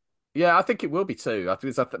though. Yeah, I think it will be too.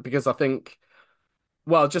 Because I think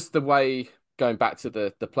well, just the way going back to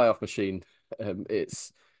the playoff machine,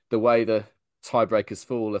 it's the way the tiebreakers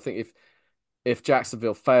fall. I think if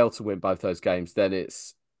Jacksonville fail to win both those games, then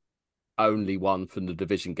it's only one from the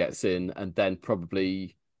division gets in, and then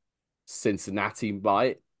probably Cincinnati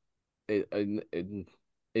might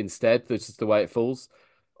instead. This is the way it falls.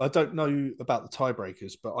 I don't know about the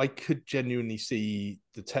tiebreakers, but I could genuinely see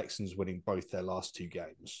the Texans winning both their last two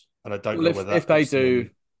games, and I don't Well, know if whether if that they puts them do, in.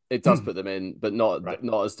 it does put them in, but Right.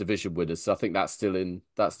 not as division winners. So I think that's still in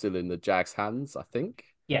the Jags' hands. I think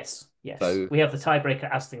Yes, yes. so. We have the tiebreaker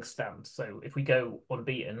as things stand. So if we go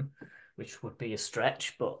unbeaten, which would be a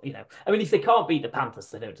stretch, but I mean, if they can't beat the Panthers,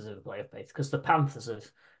 they don't deserve a playoff base because the Panthers have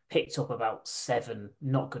picked up about seven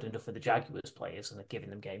not good enough for the Jaguars players and are giving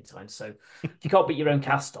them game time. So if you can't beat your own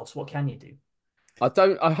cast-offs, what can you do? I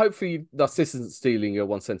don't. I hopefully this isn't stealing your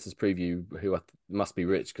one sentence preview. Who must be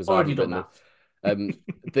rich because I Already haven't done written it.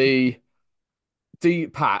 that. The Do you,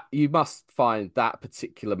 Pat, you must find that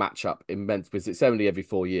particular matchup immense because it's only every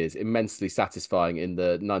 4 years, immensely satisfying in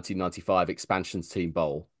the 1995 expansions team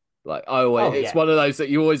bowl. Like Oh it's yeah. one of those that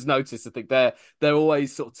you always notice. I think they're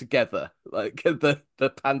always sort of together, like the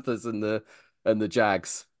Panthers and the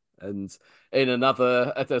Jags. And in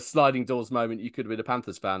another at a sliding doors moment, you could have been a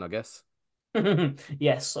Panthers fan, I guess.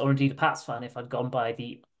 Yes, or indeed a Pats fan if I'd gone by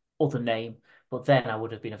the other name. But then I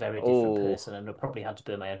would have been a very different Oh, person and I probably had to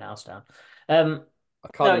burn my own house down. Um, I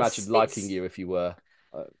can't no, imagine it's liking it's you if you were.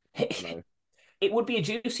 I don't know. it would be a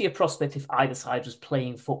juicier prospect if either side was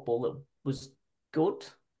playing football that was good.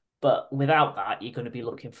 But without that, you're going to be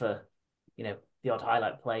looking for, the odd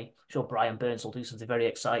highlight play. I'm sure Brian Burns will do something very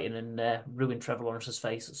exciting and ruin Trevor Lawrence's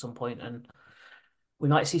face at some point, and we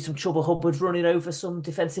might see some Chuba Hubbard running over some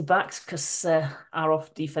defensive backs because our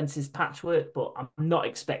off defense is patchwork. But I'm not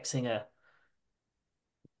expecting a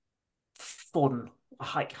fun,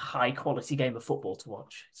 high quality game of football to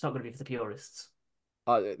watch. It's not going to be for the purists.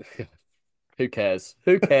 I, who cares?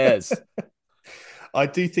 Who cares? I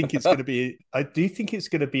do think it's going to be. I do think it's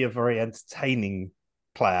going to be a very entertaining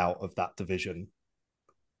play out of that division.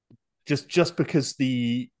 Just because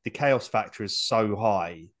the chaos factor is so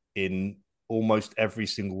high in almost every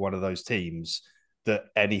single one of those teams that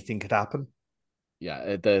anything could happen.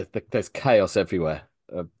 Yeah, there's chaos everywhere.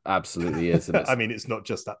 Absolutely is, and I it's mean, it's not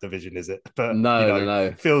just that division, is it? But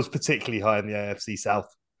no. feels particularly high in the AFC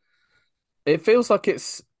South. It feels like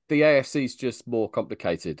it's the AFC's just more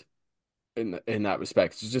complicated in that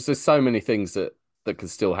respect. It's just there's so many things that can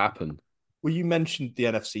still happen. Well, you mentioned the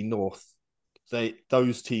NFC North.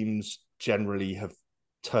 Those teams generally have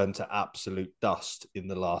turned to absolute dust in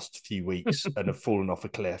the last few weeks and have fallen off a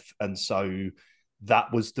cliff. And so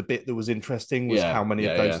that was the bit that was interesting was Yeah, how many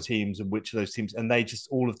of yeah, those yeah. teams and which of those teams, and they just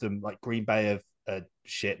all of them like Green Bay are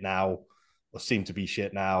shit now or seem to be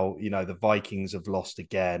shit now. The Vikings have lost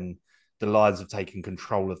again. The Lions have taken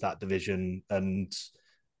control of that division, and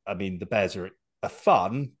I mean the Bears are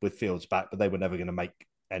fun with Fields back, but they were never going to make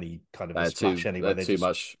any kind of a splash anyway. They're They too just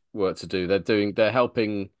much work to do. They're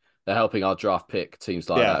helping our draft pick teams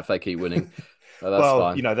like that yeah. if they keep winning. That's Well,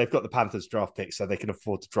 fine. they've got the Panthers draft pick, so they can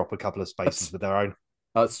afford to drop a couple of spaces That's with their own.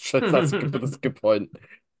 that's true. That's a good point.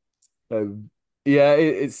 Um, yeah,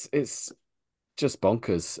 it's just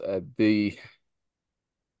bonkers. The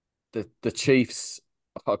Chiefs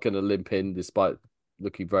are going to limp in despite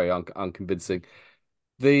looking very unconvincing.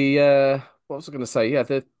 What was I going to say? Yeah,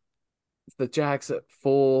 the Jags at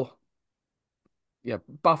 4. Yeah,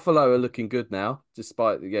 Buffalo are looking good now,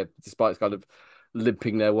 despite kind of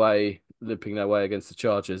limping their way against the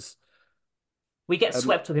Chargers. We get Um,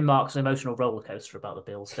 swept up in Mark's emotional roller coaster about the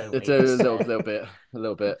Bills, don't they we? do a It's little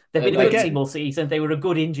bit, they've been and a good again, team all season. They were a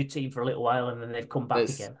good injured team for a little while, and then they've come back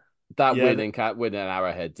it's again. that Yeah, winning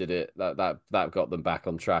Arrowhead did it. That got them back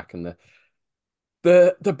on track, and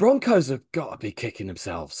The Broncos have got to be kicking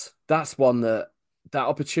themselves. That's one that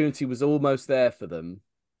opportunity was almost there for them,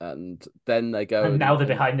 and then they go And now they're and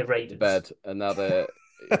behind the to Raiders. bed, and now they're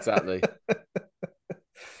exactly.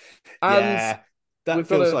 And Yeah, we've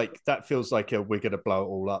got to. that feels like we're going to blow it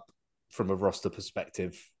all up from a roster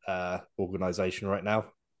perspective organization right now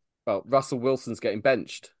Well, Russell Wilson's getting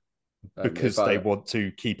benched. If because they I want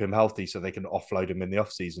to keep him healthy so they can offload him in the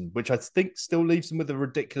off season, which I think still leaves them with a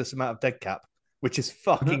ridiculous amount of dead cap, which is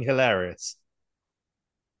fucking hilarious.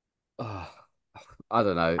 oh, I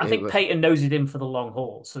don't know. I think Peyton knows he's in for the long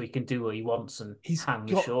haul, so he can do what he wants and He's hang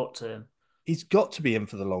the got short term. he's got to be in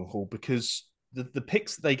for the long haul because the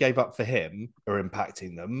picks that they gave up for him are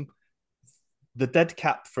impacting them. The dead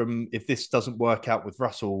cap from if this doesn't work out with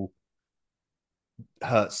Russell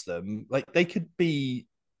hurts them. Like they could be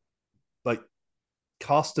like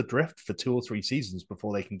cast adrift for 2 or 3 seasons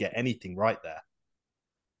before they can get anything right there.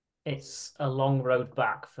 It's a long road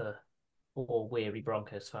back for all weary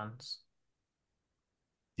Broncos fans.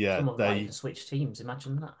 Yeah, Some of them might even they. switch teams.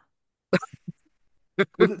 Imagine that.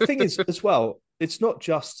 Well, the thing is, as well, it's not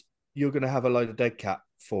just you're going to have a load of dead cap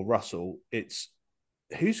for Russell. It's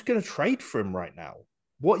who's going to trade for him right now?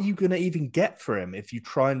 What are you going to even get for him if you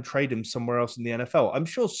try and trade him somewhere else in the NFL? I'm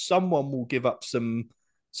sure someone will give up some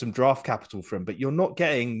draft capital for him, but you're not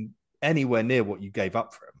getting anywhere near what you gave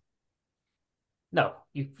up for him. No,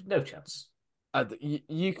 you no chance.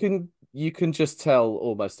 You can just tell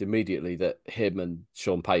almost immediately that him and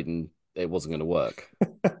Sean Payton it wasn't going to work.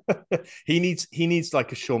 He needs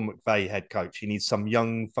like a Sean McVay head coach. He needs some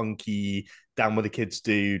young, funky, down with the kids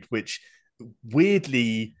dude, which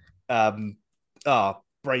weirdly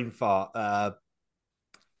brain fart.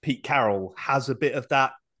 Pete Carroll has a bit of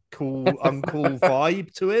that cool uncle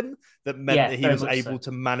vibe to him that meant Yeah, that he very was much able so.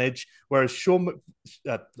 to manage. Whereas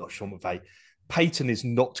not Sean McVay, Peyton is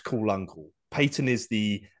not cool uncle. Peyton is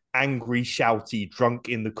the angry, shouty, drunk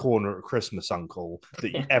in the corner at Christmas uncle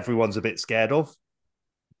that everyone's a bit scared of.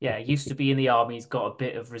 Yeah, used to be in the army. He's got a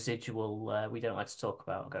bit of residual we don't like to talk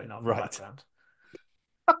about going on in the Right. background.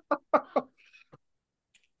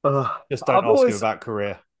 Just don't I've ask him always, about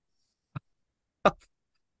career. I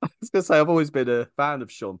was going to say, I've always been a fan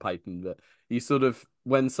of Sean Payton, but you sort of,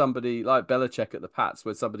 when somebody like Belichick at the Pats,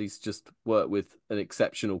 when somebody's just worked with an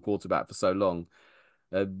exceptional quarterback for so long,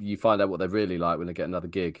 you find out what they're really like when they get another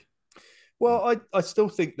gig. Well, I still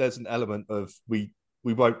think there's an element of we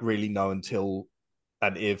won't really know until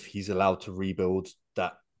and if he's allowed to rebuild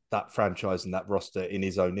that franchise and that roster in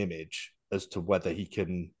his own image as to whether he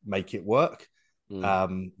can make it work.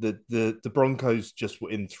 The Broncos just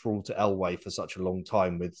were enthralled to Elway for such a long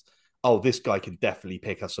time with, oh, this guy can definitely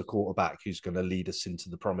pick us a quarterback who's going to lead us into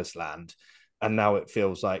the promised land. And now it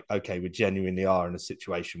feels like, okay, we genuinely are in a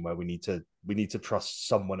situation where we need to trust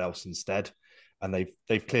someone else instead. And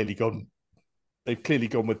they've clearly gone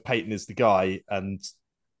with Peyton as the guy, and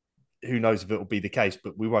who knows if it will be the case,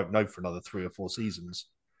 but we won't know for another 3 or 4 seasons.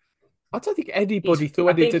 I don't think anybody thought I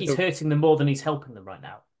when they think did he's hurting them more than he's helping them right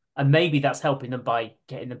now. And maybe that's helping them by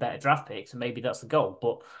getting the better draft picks, and maybe that's the goal.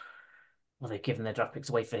 But well, they've given their draft picks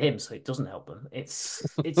away for him, so it doesn't help them. It's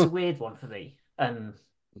a weird one for me. And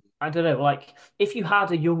I don't know, like if you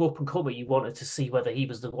had a young up and comer you wanted to see whether he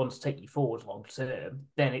was the one to take you forward long term,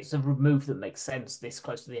 then it's a move that makes sense this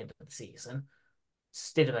close to the end of the season.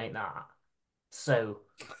 Stidham ain't that. So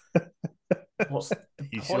what's the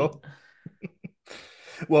You point? sure?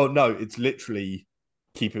 Well, no, it's literally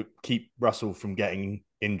keep Russell from getting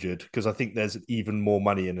injured because I think there's even more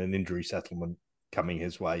money in an injury settlement coming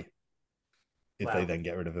his way if they Wow. then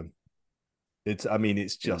get rid of him. It's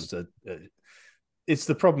Mm. just it's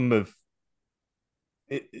the problem of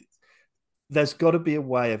it. There's got to be a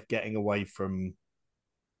way of getting away from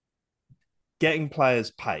getting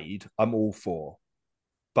players paid. I'm all for,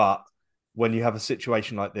 but when you have a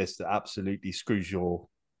situation like this that absolutely screws your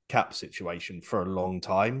cap situation for a long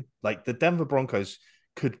time, like the Denver Broncos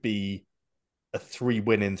could be a 3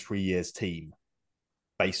 win in 3 years team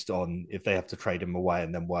based on if they have to trade him away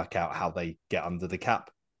and then work out how they get under the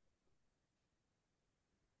cap.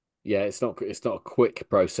 Yeah, it's not a quick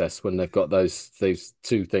process when they've got those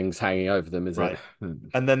two things hanging over them, is it? Right.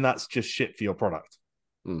 And then that's just shit for your product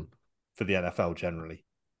Mm. for the NFL generally.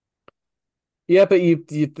 Yeah, but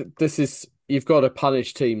you've got to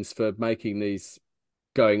punish teams for making these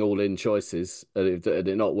going all in choices and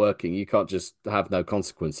it not working. You can't just have no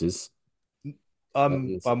consequences.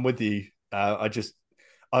 And I'm with you. I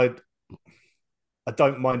I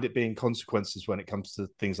don't mind it being consequences when it comes to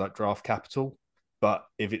things like draft capital, but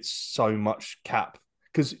if it's so much cap,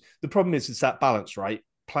 because the problem is it's that balance, right?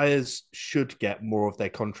 Players should get more of their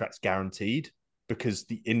contracts guaranteed because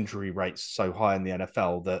the injury rate's so high in the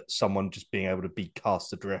NFL that someone just being able to be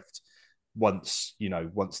cast adrift once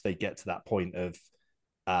they get to that point of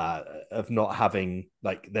not having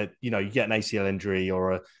like that, you get an ACL injury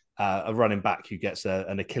or a running back who gets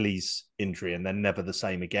an Achilles injury and they're never the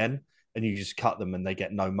same again, and you just cut them and they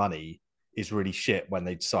get no money, is really shit when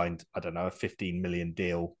they'd signed, I don't know, a 15 million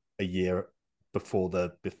deal a year before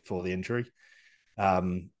the injury.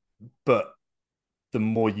 But the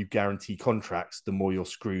more you guarantee contracts, the more you're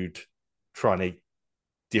screwed trying to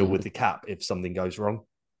deal with the cap if something goes wrong.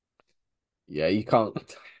 Yeah, you can't.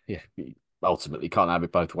 Yeah, you ultimately can't have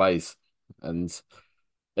it both ways. And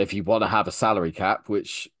if you want to have a salary cap,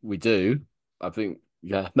 which we do, I think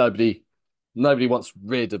nobody wants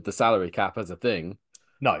rid of the salary cap as a thing.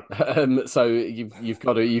 No. So you've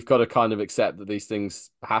got to kind of accept that these things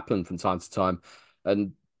happen from time to time,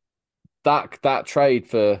 and that trade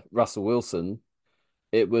for Russell Wilson,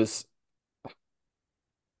 it was.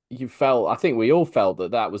 I think we all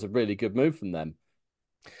felt that was a really good move from them.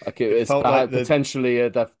 Like it was like potentially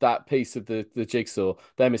that piece of the jigsaw.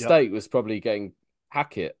 Their mistake was probably getting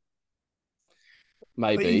Hackett.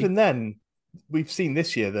 Maybe. But even then, we've seen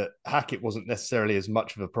this year that Hackett wasn't necessarily as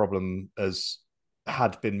much of a problem as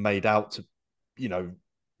had been made out to.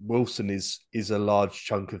 Wilson is a large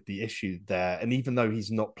chunk of the issue there. And even though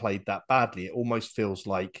he's not played that badly, it almost feels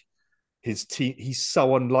like his team, he's so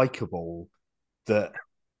unlikable that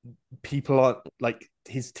people aren't like,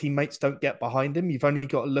 his teammates don't get behind him. You've only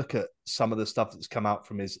got to look at some of the stuff that's come out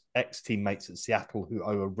from his ex-teammates at Seattle who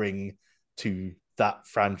owe a ring to that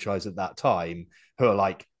franchise at that time, who are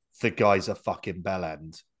like, the guy's a fucking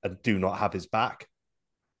bellend and do not have his back.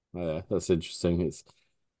 Yeah, that's interesting. It's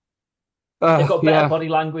they've got better body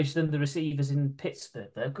language than the receivers in Pittsburgh.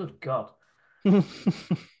 They're good God. Are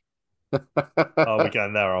we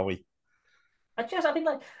going there? Are we? I think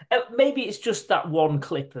like maybe it's just that one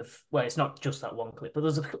clip of, well, it's not just that one clip, but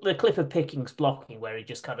there's a clip of Pickens blocking where he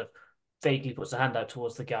just kind of vaguely puts a hand out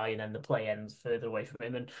towards the guy and then the play ends further away from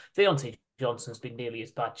him. And Deontay Johnson's been nearly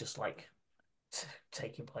as bad, just like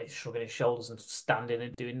taking place, shrugging his shoulders and standing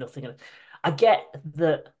and doing nothing. And I get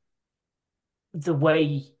that the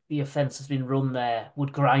way the offense has been run there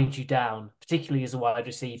would grind you down, particularly as a wide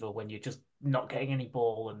receiver when you're just not getting any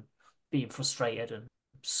ball and being frustrated and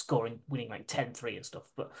winning like 10-3 and stuff.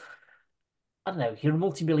 But I don't know, you're a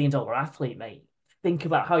multi-million-dollar athlete, mate. Think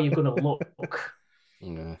about how you're going to look.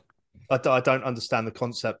 Yeah. I don't understand the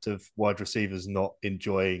concept of wide receivers not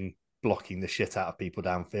enjoying blocking the shit out of people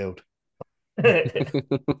downfield.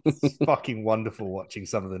 It's fucking wonderful watching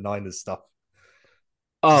some of the Niners stuff.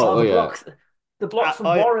 The block from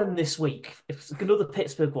Warren this week, it's another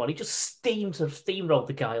Pittsburgh one. He just steamrolled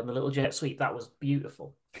the guy on the little jet sweep. That was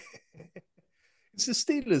beautiful. It's the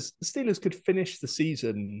Steelers. The Steelers could finish the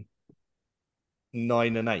season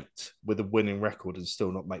 9-8 with a winning record and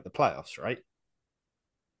still not make the playoffs, right?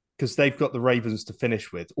 Because they've got the Ravens to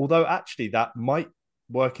finish with. Although actually that might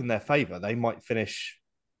work in their favor. They might finish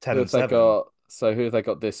 10-7. So who have they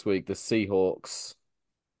got this week? The Seahawks.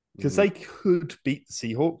 Because they could beat the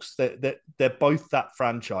Seahawks. They're both that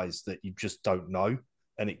franchise that you just don't know,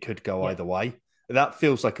 and it could go either way. That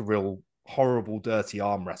feels like a real horrible, dirty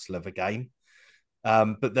arm wrestle of a game.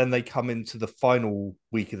 But then they come into the final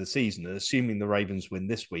week of the season, and assuming the Ravens win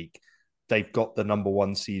this week, they've got the number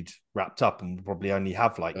one seed wrapped up and will probably only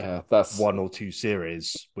have one or two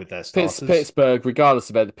series with their starters. Pittsburgh, regardless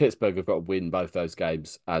of it, Pittsburgh have got to win both those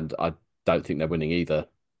games, and I don't think they're winning either,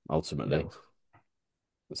 ultimately. No.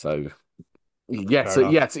 So,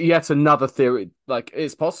 yet another theory. Like,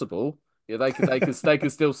 it's possible. Yeah, they can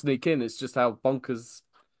still sneak in. It's just how bonkers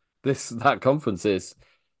that conference is.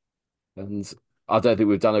 And I don't think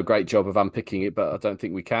we've done a great job of unpicking it, but I don't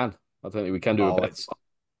think we can. I don't think we can do it better.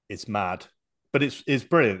 It's mad, but it's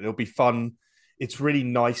brilliant. It'll be fun. It's really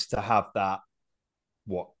nice to have that.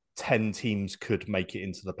 10 teams could make it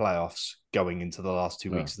into the playoffs going into the last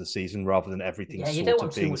 2 weeks of the season, rather than everything sort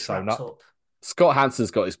of being sewn up. Scott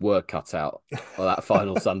Hansen's got his work cut out on that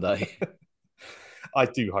final Sunday. I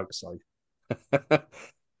do hope so.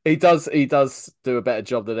 He does do a better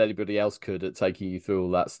job than anybody else could at taking you through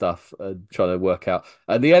all that stuff and trying to work out.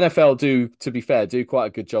 And the NFL to be fair, do quite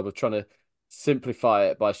a good job of trying to simplify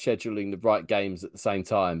it by scheduling the right games at the same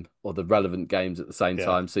time, or the relevant games at the same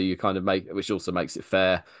time. So you kind of which also makes it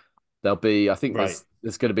fair. There'll be, I think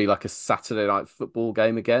there's going to be like a Saturday night football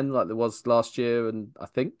game again, like there was last year. And I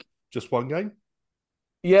think just one game.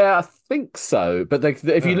 Yeah, I think so. But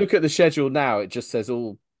if you look at the schedule now, it just says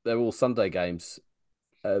they're all Sunday games.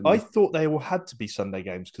 I thought they all had to be Sunday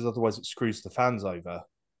games because otherwise it screws the fans over.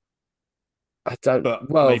 I don't. But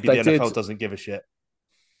maybe the NFL doesn't give a shit.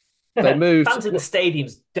 They moved. Fans in the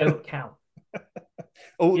stadiums don't count.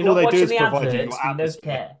 You're All not they do watching is the provide you your adverts, but you don't atmosphere.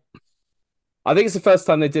 care. I think it's the first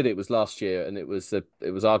time they did it was last year, and it was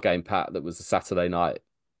our game, Pat, that was a Saturday night.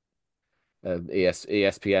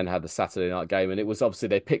 ESPN had the Saturday night game, and it was obviously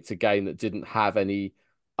they picked a game that didn't have any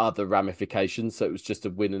other ramifications, so it was just a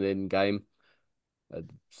win and in game.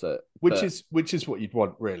 Which is what you'd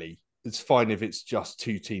want, really. It's fine if it's just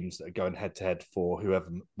two teams that are going head to head for whoever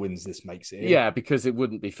wins this makes it in. Yeah, because it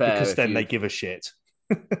wouldn't be fair because if then they give a shit.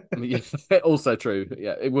 Also true.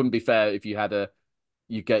 Yeah, it wouldn't be fair if you had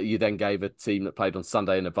you then gave a team that played on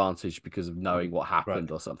Sunday an advantage because of knowing what happened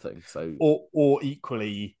or something. So or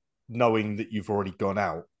equally knowing that you've already gone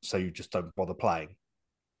out, so you just don't bother playing.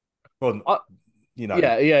 Well,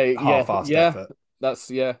 half-assed effort.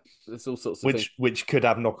 There's all sorts of things. Which could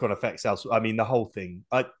have knock-on effects elsewhere. I mean, the whole thing.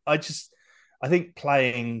 I think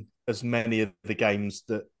playing as many of the games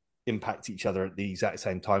that impact each other at the exact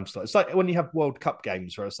same time slot. It's like when you have World Cup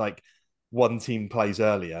games where it's like one team plays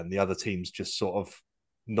earlier and the other teams just sort of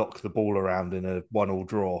knock the ball around in a 1-1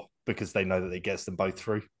 draw because they know that it gets them both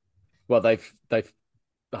through. Well, they've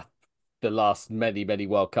the last many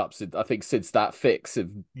World Cups. I think since that fix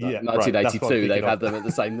in 1982, they've had them at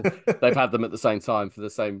the same. They've had them at the same time for the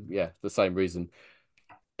same reason.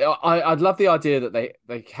 I'd love the idea that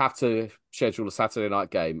they have to schedule a Saturday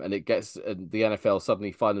night game, and the NFL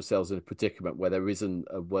suddenly find themselves in a predicament where there isn't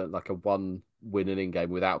a one win and in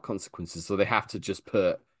game without consequences. So they have to just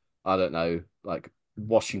put, I don't know, like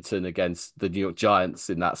Washington against the New York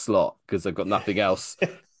Giants in that slot because they've got nothing else.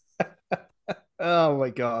 Oh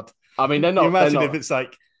my God. I mean, they're not. Can you imagine if it's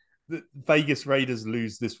like the Vegas Raiders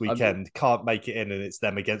lose this weekend, can't make it in, and it's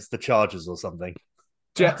them against the Chargers or something?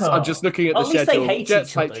 Jets. I'm just looking at the schedule. At least they hate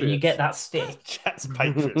Jets, each other. Patriots. And you get that stick. Jets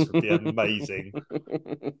Patriots would be amazing.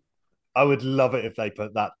 I would love it if they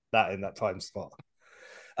put that in that time spot.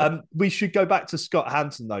 We should go back to Scott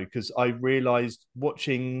Hanson though, because I realised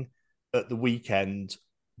watching at the weekend,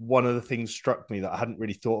 one of the things struck me that I hadn't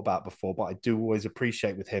really thought about before, but I do always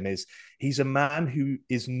appreciate with him is he's a man who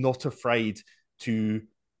is not afraid to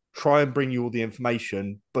try and bring you all the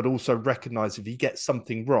information, but also recognize if he gets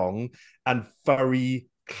something wrong and very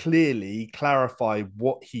clearly clarify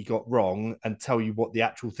what he got wrong and tell you what the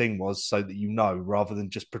actual thing was so that you know, rather than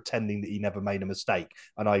just pretending that he never made a mistake.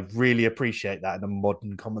 And I really appreciate that in a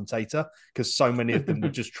modern commentator, because so many of them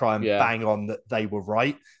would just try and bang on that they were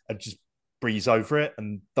right and just breeze over it,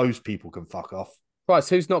 and those people can fuck off. Price,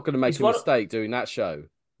 who's not going to make a mistake doing that show?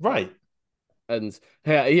 Right. And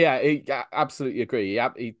I absolutely agree.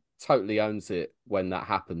 He totally owns it when that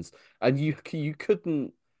happens. And you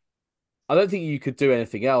couldn't, I don't think you could do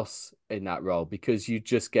anything else in that role, because you'd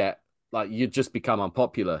just you'd just become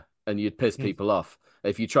unpopular and you'd piss people off.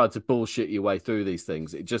 If you tried to bullshit your way through these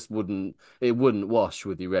things, it wouldn't wash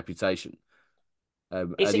with your reputation.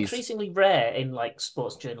 It's increasingly rare in like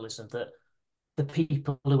sports journalism that the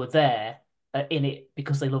people who are there are in it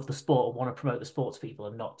because they love the sport and want to promote the sports people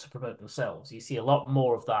and not to promote themselves. You see a lot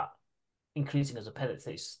more of that increasing as a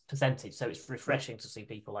percentage. So it's refreshing to see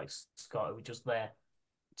people like Scott who are just there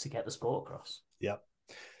to get the sport across. Yeah.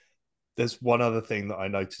 There's one other thing that I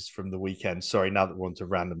noticed from the weekend. Sorry, now that we're on to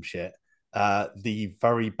random shit. The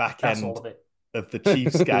very back end of the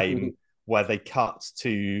Chiefs game where they cut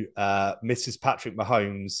to Mrs. Patrick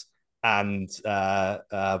Mahomes and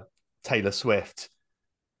Taylor Swift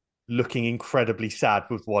looking incredibly sad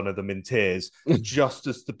with one of them in tears just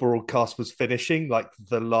as the broadcast was finishing, like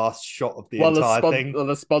the last shot of the entire thing. Well,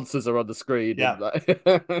 the sponsors are on the screen. Yeah.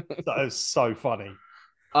 That was so funny.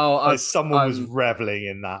 Someone was reveling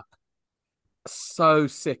in that. So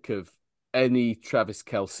sick of any Travis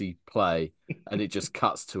Kelce play and it just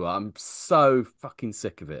cuts to her. I'm so fucking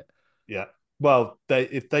sick of it. Yeah. Well,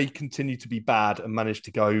 if they continue to be bad and manage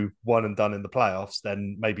to go one and done in the playoffs,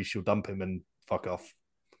 then maybe she'll dump him and fuck off.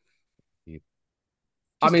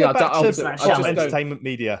 Entertainment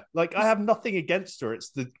media. Like, I have nothing against her.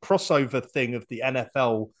 It's the crossover thing of the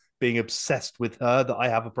NFL being obsessed with her that I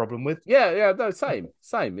have a problem with. Yeah, no, same.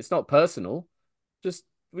 It's not personal. Just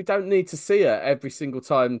we don't need to see her every single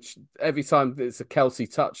time. Every time it's a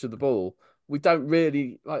Kelce touch of the ball, we don't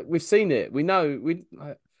really like. We've seen it. We know.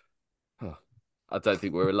 I don't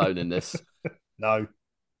think we're alone in this. No.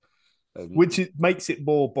 Which makes it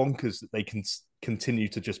more bonkers that they can continue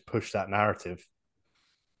to just push that narrative.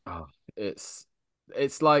 Oh, it's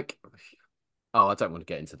like, I don't want to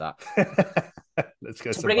get into that. Let's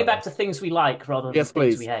go. To bring it back to things we like rather than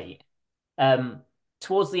things we hate.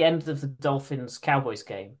 Towards the end of the Dolphins-Cowboys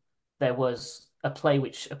game, there was a play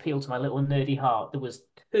which appealed to my little nerdy heart. There was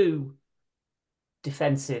 2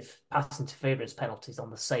 defensive pass interference penalties on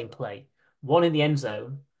the same play. One in the end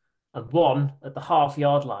zone and one at the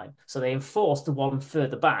half-yard line. So they enforced the one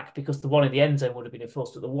further back because the one in the end zone would have been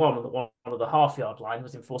enforced at the one, and the one at the half-yard line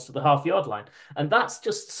was enforced at the half-yard line. And that's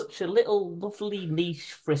just such a little lovely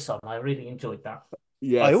niche frisson. I really enjoyed that.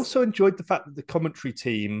 Yes. I also enjoyed the fact that the commentary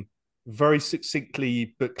team very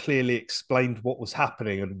succinctly but clearly explained what was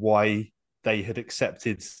happening and why they had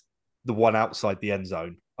accepted the one outside the end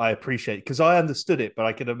zone. I appreciate it because I understood it, but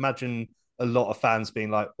I could imagine a lot of fans being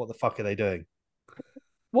like, "What the fuck are they doing?"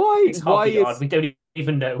 Why? It's half a yard. We don't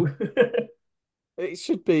even know. It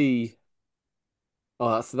should be.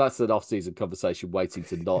 Oh, that's an off-season conversation waiting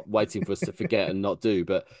for us to forget and not do.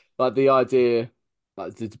 But like the idea,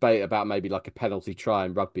 like the debate about maybe like a penalty try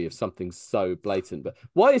in rugby of something so blatant. But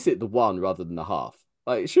why is it the one rather than the half?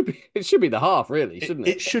 Like it should be the half, really, shouldn't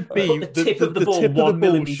it? It should be the tip of the ball, tip of the 1 ball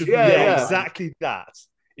millimeter should from be the line. exactly that.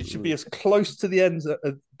 It should be as close to the end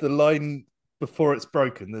of the line before it's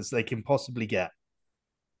broken as they can possibly get.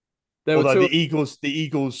 Although the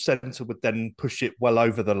Eagles centre would then push it well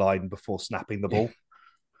over the line before snapping the ball.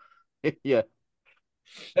 Yeah.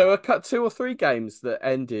 There were 2 or 3 games that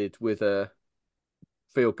ended with a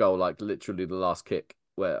field goal, like literally the last kick.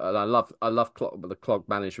 And I love the clock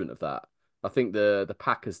management of that. I think the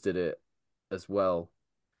Packers did it as well,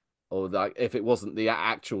 or like if it wasn't the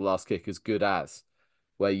actual last kick, as good as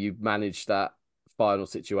where you manage that final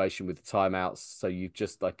situation with the timeouts. So you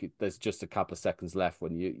just there's just a couple of seconds left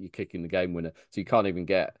when you're kicking the game winner, so you can't even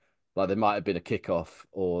get like there might have been a kickoff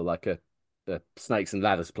or like a snakes and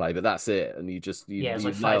ladders play, but that's it, and it's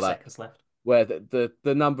like 5 seconds left. Where the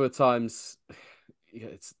number of times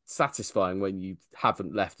it's satisfying when you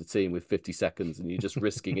haven't left a team with 50 seconds and you're just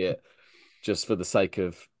risking it just for the sake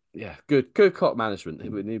of good clock management.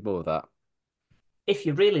 We need more of that. If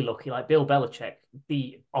you're really lucky, like Bill Belichick,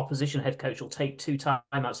 the opposition head coach will take 2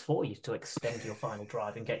 timeouts for you to extend your final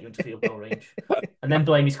drive and get you into field goal range, and then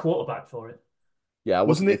blame his quarterback for it. Yeah,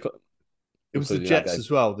 wasn't it? It was the Jets as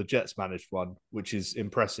well. The Jets managed one, which is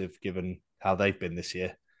impressive given how they've been this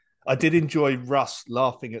year. I did enjoy Russ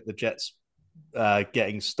laughing at the Jets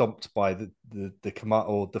getting stomped by the command,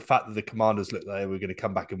 or the fact that the Commanders looked like they were going to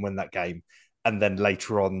come back and win that game, and then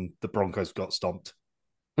later on the Broncos got stomped.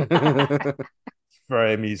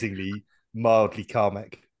 Very amusingly, mildly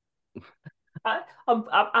comic. I'm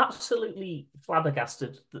absolutely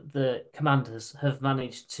flabbergasted that the Commanders have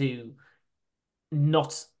managed to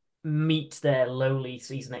not meet their lowly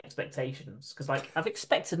season expectations. Because I've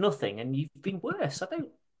expected nothing, and you've been worse.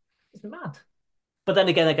 It's mad. But then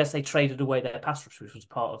again, I guess they traded away their pass rush, which was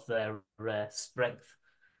part of their strength.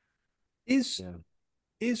 Is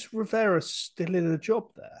Rivera still in a job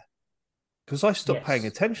there? Because I stopped paying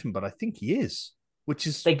attention, but I think he is. Which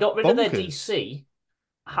is they got rid of their DC,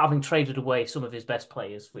 having traded away some of his best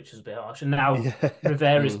players, which is a bit harsh. And now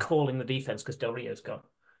Rivera is calling the defense because Del Rio's gone.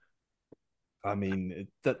 I mean,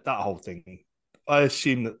 that whole thing. I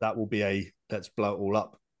assume that will be a let's blow it all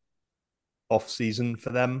up off season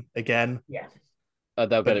for them again. Yeah,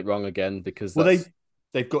 they'll get it wrong again because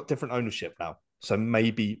they've got different ownership now, so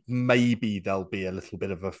maybe there'll be a little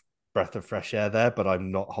bit of a breath of fresh air there. But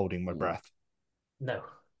I'm not holding my breath. No.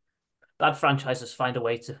 Bad franchises find a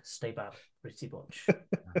way to stay bad, pretty much.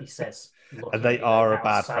 He says, and they are a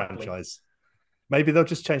bad franchise. Maybe they'll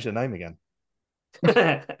just change their name again.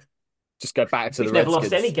 Just go back to the Redskins. Never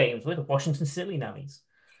lost any games with the Washington Silly Nannies.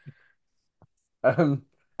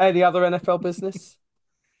 Any other NFL business?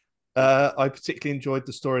 I particularly enjoyed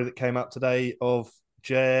the story that came out today of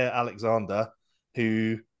Jair Alexander,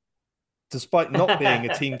 who, despite not being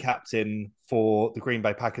a team captain for the Green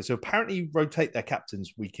Bay Packers, who apparently rotate their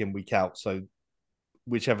captains week in, week out. So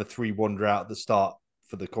whichever 3 wander out at the start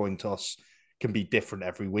for the coin toss can be different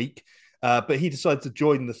every week. But he decided to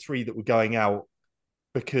join the 3 that were going out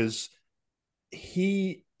because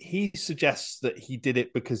he suggests that he did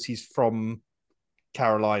it because he's from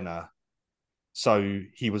Carolina. So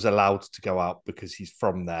he was allowed to go out because he's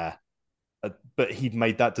from there. But he'd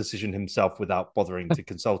made that decision himself without bothering to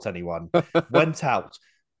consult anyone. Went out,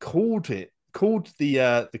 called the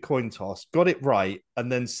coin toss, got it right,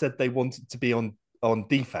 and then said they wanted to be on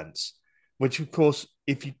defense. Which, of course,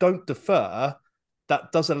 if you don't defer,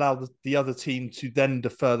 that does allow the other team to then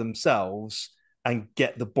defer themselves and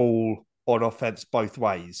get the ball on offense both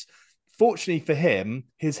ways. Fortunately for him,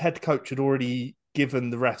 his head coach had already given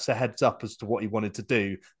the refs a heads up as to what he wanted to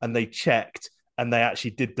do, and they checked, and they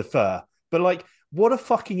actually did defer. But what a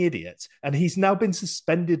fucking idiot. And he's now been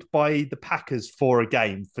suspended by the Packers for a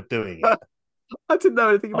game for doing it. I didn't know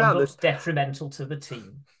anything about this. Detrimental to the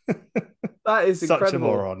team. That is incredible. Such a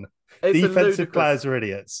moron. Defensive players are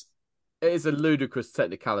idiots. It is a ludicrous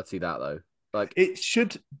technicality, that though. The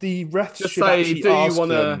refs just should say, actually ask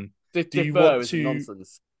them, Do you Defer want is to?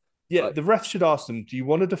 nonsense. Yeah, Like, the ref should ask them, do you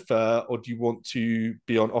want to defer or do you want to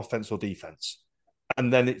be on offense or defense?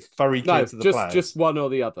 And then it's very clear no, to the just players. one or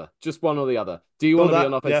the other. Just one or the other. Do you All want to be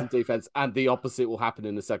on that, offense yeah, and defense? And the opposite will happen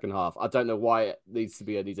in the second half. I don't know why it needs to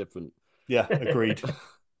be any different. yeah, agreed.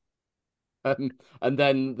 And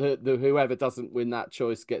then the whoever doesn't win that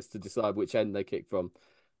choice gets to decide which end they kick from.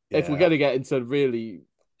 If we're Yeah, going to get into really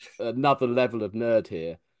another level of nerd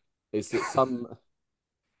here, is that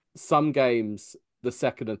some games the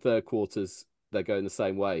second and third quarters they're going the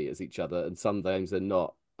same way as each other, and some games they're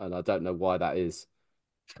not, and I don't know why that is.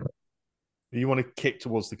 you want to kick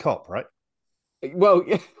towards the cop, right? Well,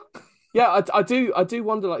 yeah, I do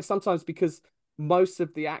wonder, like, sometimes, because most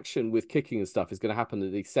of the action with kicking and stuff is going to happen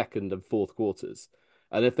in the second and fourth quarters,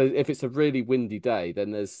 and if it's a really windy day,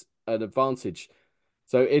 then there's an advantage.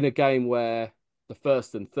 So in a game where the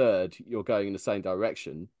first and third you're going in the same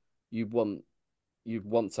direction, you want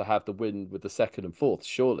to have the win with the second and fourth,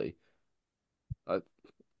 surely.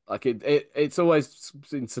 Like it's always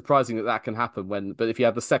been surprising that can happen but if you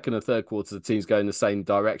have the second and third quarters, the teams go in the same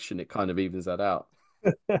direction, it kind of evens that out.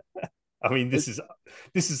 I mean, this is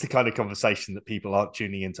the kind of conversation that people aren't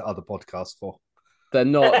tuning into other podcasts for. They're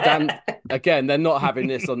not. Dan, again, they're not having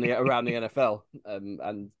this around the NFL,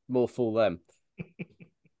 and more fool them.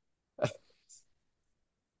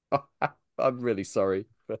 I'm really sorry.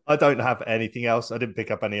 I don't have anything else. I didn't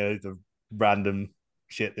pick up any of the random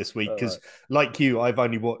shit this week because, like you, I've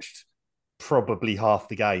only watched probably half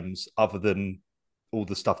the games, other than all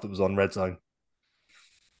the stuff that was on Red Zone.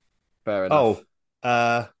 Fair enough.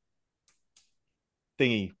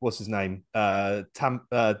 Thingy, what's his name?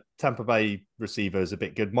 Tampa Bay receiver is a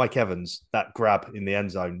bit good. Mike Evans, that grab in the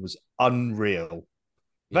end zone was unreal.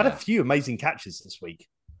 We've had a few amazing catches this week.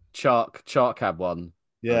 Chark had one.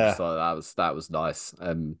 Yeah, I just thought that was nice.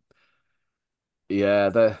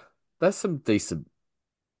 Yeah, there's some decent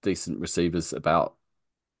receivers about.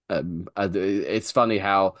 And it's funny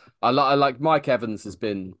how I like Mike Evans has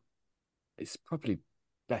been. It's probably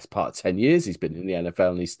best part of 10 years he's been in the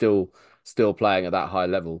NFL, and he's still playing at that high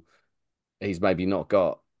level. He's maybe not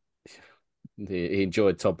got. He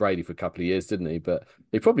enjoyed Tom Brady for a couple of years, didn't he? But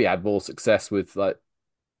he probably had more success with, like,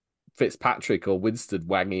 Fitzpatrick or Winston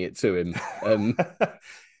wanging it to him.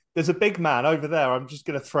 There's a big man over there. I'm just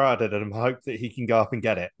going to throw it at him and hope that he can go up and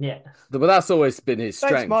get it. Yeah, but that's always been his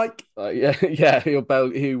strength. Thanks, Mike. Yeah, he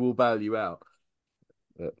will bail you out.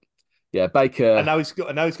 But, yeah, Baker. And now he's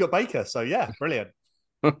got Baker. So yeah, brilliant.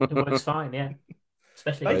 It works fine. Yeah,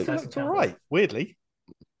 especially Baker looked all right. Weirdly.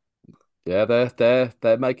 Yeah,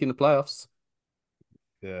 they're making the playoffs.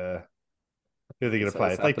 Yeah. Who are they going to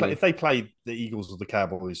play? If they play the Eagles or the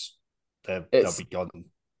Cowboys, they'll be gone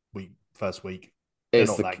first week. They're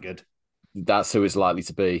not that good. That's who it's likely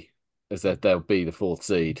to be, is that they'll be the fourth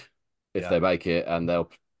seed if they make it, and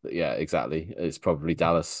exactly. It's probably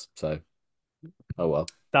Dallas. So, oh well.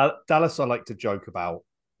 Dallas, I like to joke about,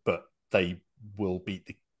 but they'll beat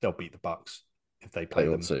the Bucks if they play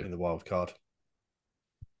them in the wild card.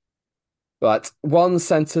 Right, one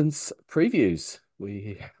sentence previews.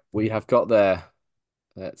 We have got there.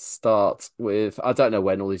 Let's start with, I don't know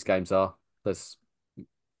when all these games are. It's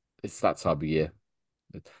that time of year.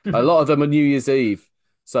 A lot of them are New Year's Eve.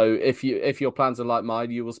 So if your plans are like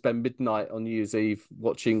mine, you will spend midnight on New Year's Eve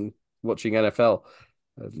watching NFL.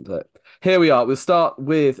 Here we are. We'll start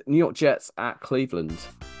with New York Jets at Cleveland.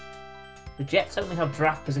 The Jets only have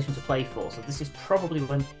draft position to play for, so this is probably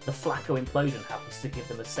when the Flacco implosion happens to give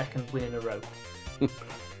them a second win in a row.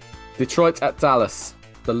 Detroit at Dallas.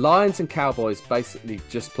 The Lions and Cowboys basically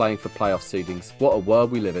just playing for playoff seedings. What a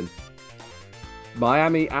world we live in.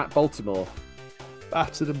 Miami at Baltimore.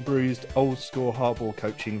 Battered and bruised old school hardball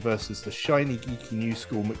coaching versus the shiny geeky new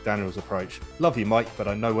school McDaniels approach. Love you, Mike, but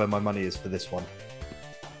I know where my money is for this one.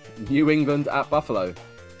 New England at Buffalo.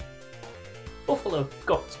 Buffalo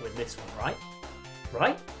got to win this one, right?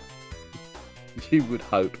 Right? You would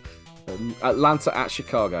hope. Atlanta at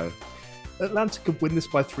Chicago. Atlanta could win this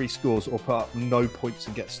by 3 scores or put up no points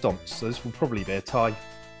and get stomped, so this will probably be a tie.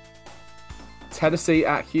 Tennessee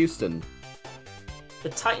at Houston. The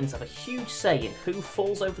Titans have a huge say in who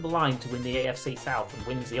falls over the line to win the AFC South and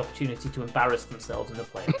wins the opportunity to embarrass themselves in the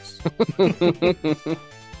playoffs.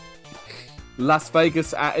 Las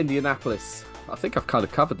Vegas at Indianapolis. I think I've kind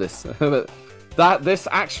of covered this. This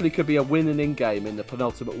actually could be a win-and-in game in the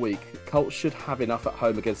penultimate week. Colts should have enough at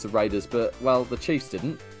home against the Raiders, but, well, the Chiefs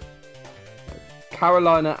didn't.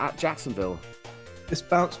 Carolina at Jacksonville. This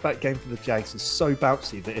bounce-back game for the Jags is so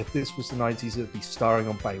bouncy that if this was the 90s, it would be starring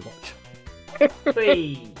on Baywatch.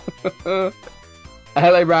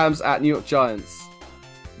 LA Rams at New York Giants.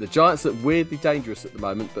 The Giants look weirdly dangerous at the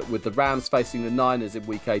moment, but with the Rams facing the Niners in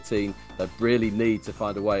Week 18, they really need to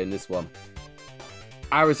find a way in this one.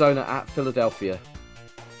 Arizona at Philadelphia.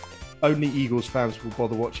 Only Eagles fans will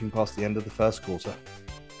bother watching past the end of the first quarter.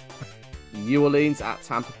 New Orleans at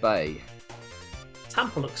Tampa Bay.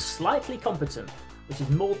 Tampa looks slightly competent, which is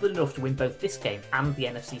more than enough to win both this game and the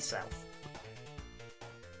NFC South.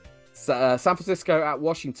 San Francisco at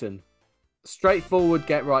Washington. Straightforward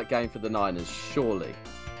get-right game for the Niners, surely.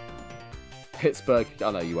 Pittsburgh,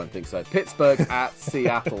 I know you won't think so. Pittsburgh at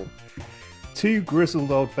Seattle. Two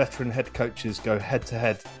grizzled old veteran head coaches go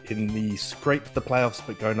head-to-head in the scrape the playoffs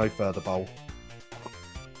but go no further bowl.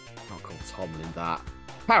 Can't call Tomlin that.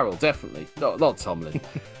 Carroll, definitely. Not Tomlin.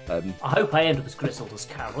 I hope I end up as grizzled as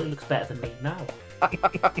Carroll. He looks better than me now.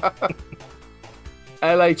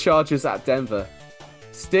 LA Chargers at Denver.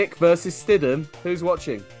 Stick versus Stidham. Who's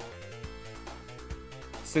watching?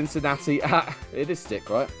 Cincinnati at... It is Stick,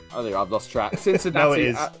 right? I think I've lost track.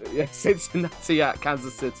 Cincinnati No, it is. Cincinnati at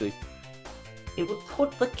Kansas City. It would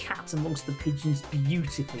put the cat amongst the pigeons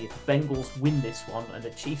beautifully if the Bengals win this one and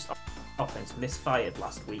the Chiefs' offense misfired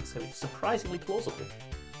last week, so it's surprisingly plausible.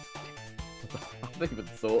 I haven't even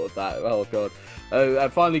thought of that. Oh, God.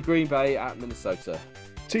 And finally, Green Bay at Minnesota.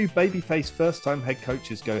 Two babyface first-time head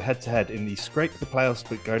coaches go head-to-head in the scrape the playoffs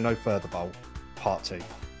but go no further bowl. Part 2.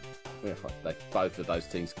 Yeah, both of those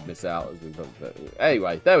teams could miss out.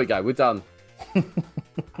 Anyway, there we go. We're done.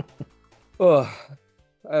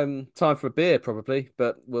 Time for a beer, probably,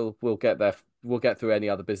 but we'll get there. We'll get through any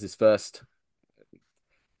other business first.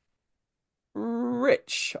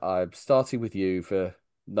 Rich, I'm starting with you for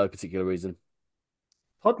no particular reason.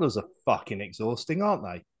 Toddlers are fucking exhausting, aren't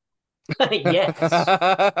they? Yes.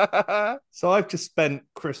 So I've just spent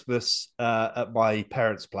Christmas at my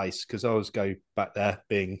parents' place because I always go back there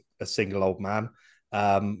being a single old man.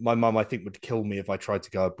 My mum, I think, would kill me if I tried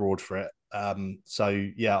to go abroad for it. So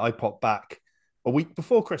yeah, I popped back a week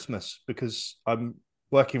before Christmas because I'm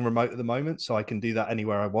working remote at the moment, so I can do that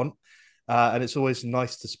anywhere I want. And it's always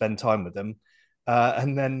nice to spend time with them.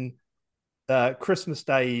 And then Christmas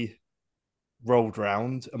Day rolled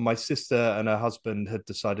round, and my sister and her husband had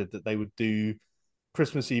decided that they would do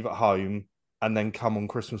Christmas Eve at home and then come on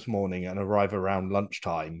Christmas morning and arrive around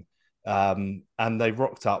lunchtime. And they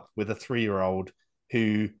rocked up with a 3-year-old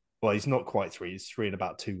who, well, he's not quite 3, he's 3 in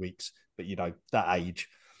about 2 weeks, but you know, that age,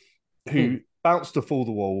 who bounced off all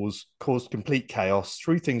the walls, caused complete chaos,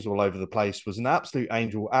 threw things all over the place, was an absolute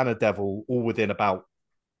angel and a devil all within about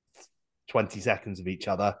 20 seconds of each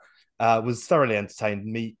other. Was thoroughly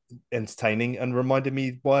entertaining and reminded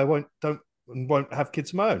me why I won't have kids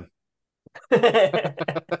of my own.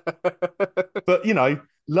 But you know,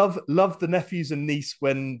 love the nephews and niece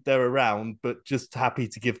when they're around, but just happy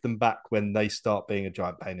to give them back when they start being a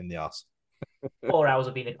giant pain in the ass. 4 hours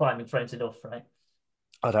of being a climbing friend's enough, right?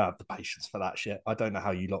 I don't have the patience for that shit. I don't know how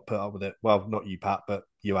you lot put up with it. Well, not you, Pat, but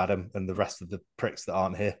you, Adam, and the rest of the pricks that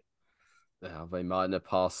aren't here. Yeah, they might have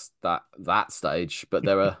passed that stage, but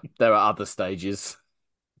there are other stages.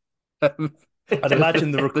 I'd imagine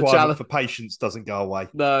the requirement for patience doesn't go away.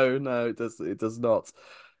 No, it does not.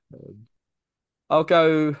 I'll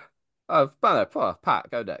go. Pat,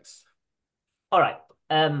 go next. All right.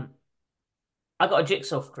 I got a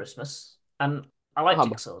jigsaw for Christmas, and I like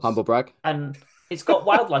jigsaws. Humble brag. And it's got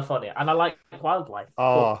wildlife on it, and I like wildlife.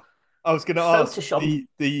 Oh, I was going to ask Photoshop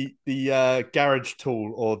the garage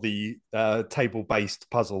tool or the table-based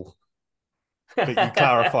puzzle, but you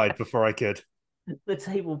clarified before I could. The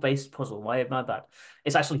table-based puzzle. Why am I bad?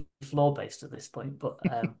 It's actually floor-based at this point, but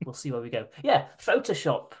we'll see where we go. Yeah,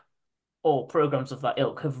 Photoshop or programs of that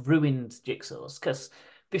ilk have ruined jigsaws because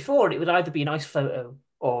before it would either be a nice photo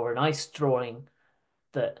or a nice drawing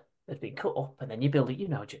that had been cut up, and then you build it. You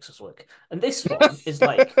know how jigsaws work. And this one is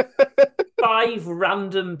like 5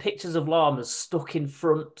 random pictures of llamas stuck in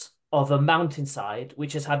front of a mountainside,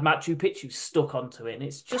 which has had Machu Picchu stuck onto it. And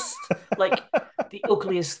it's just like the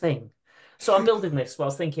ugliest thing. So I'm building this while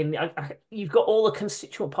thinking, you've got all the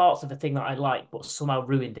constituent parts of a thing that I like, but somehow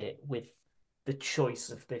ruined it with the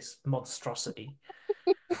choice of this monstrosity.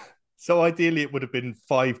 So ideally, it would have been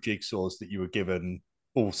 5 jigsaws that you were given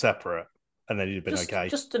all separate, and then you'd have been okay.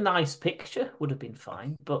 Just a nice picture would have been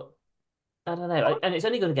fine, but I don't know. And it's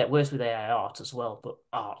only going to get worse with AI art as well, but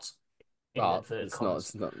art. It's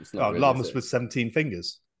not really, llamas with 17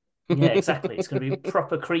 fingers. Yeah, exactly. It's going to be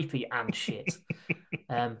proper creepy and shit.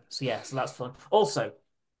 So that's fun. Also,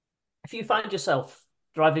 if you find yourself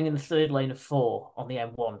driving in the 3rd lane of 4 on the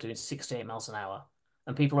M1 doing 68 miles an hour,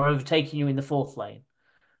 and people are overtaking you in the 4th lane,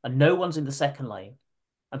 and no one's in the 2nd lane,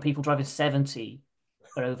 and people driving 70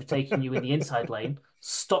 are overtaking you in the inside lane,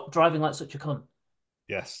 stop driving like such a cunt.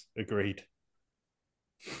 Yes, agreed.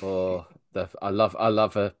 Oh, I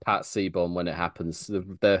love a Pat C-bomb when it happens.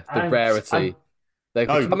 The I'm rarity. They're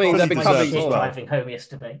No, becoming they're fully lost my becoming deserved as shit well. driving home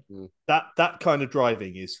yesterday. That kind of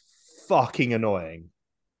driving is fucking annoying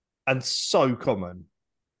and so common.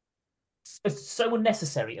 It's so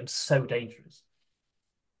unnecessary and so dangerous.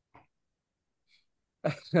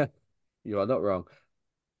 You are not wrong.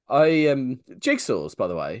 I jigsaws, by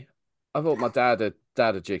the way. I thought my dad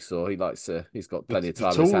a jigsaw. He likes he's got plenty of The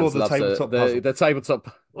time on his tool or hands. the Loves tabletop the puzzle? the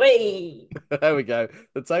tabletop. Wait, There we go.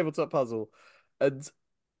 The tabletop puzzle. And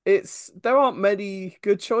there aren't many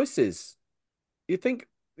good choices. You think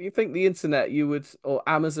you think the internet you would or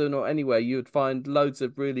Amazon or anywhere you would find loads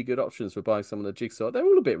of really good options for buying someone a jigsaw. They're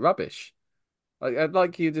all a bit rubbish.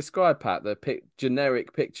 Like you described, Pat, the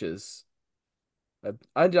generic pictures.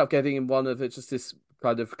 I ended up getting in one of it just this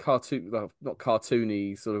kind of cartoon, well, not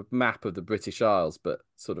cartoony sort of map of the British Isles, but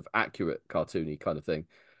sort of accurate cartoony kind of thing.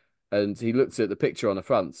 And he looked at the picture on the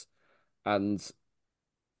front, and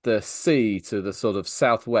the sea to the sort of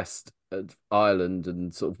southwest of Ireland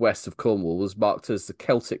and sort of west of Cornwall was marked as the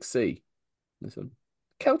Celtic Sea. Listen,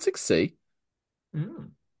 Celtic Sea? mm.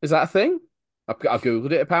 Is that a thing? I've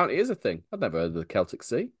Googled it. Apparently, it is a thing. I've never heard of the Celtic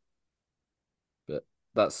Sea, but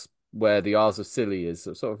that's where the Isles of Scilly is,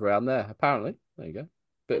 sort of around there. Apparently, there you go.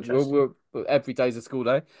 But Interesting. every day's a school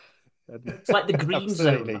day. It's like the green zone.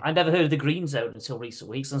 Absolutely. I never heard of the green zone until recent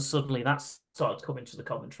weeks, and suddenly that's started to come into the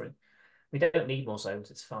commentary. We don't need more zones.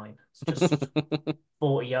 It's fine. It's just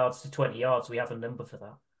 40 yards to 20 yards. We have a number for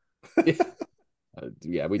that.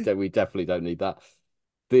 Yeah, we definitely don't need that.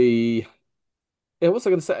 The Yeah, what's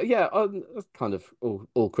I going to say? Yeah, that's kind of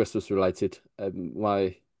all Christmas related.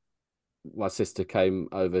 My sister came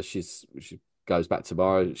over. She goes back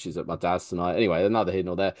tomorrow. She's at my dad's tonight. Anyway, neither here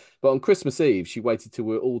nor there. But on Christmas Eve, she waited till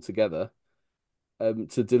we were all together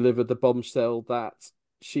to deliver the bombshell that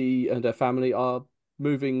she and her family are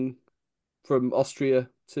moving from Austria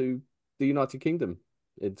to the United Kingdom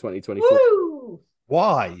in 2024. Woo!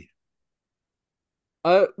 Why?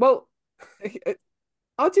 Well,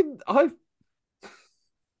 I didn't.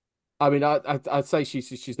 I mean, I'd say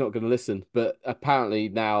she's not going to listen, but apparently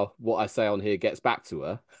now what I say on here gets back to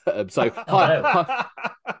her. So Oh no.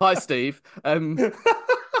 hi, Steve.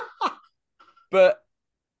 But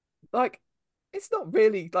like, it's not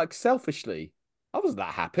really like selfishly. I wasn't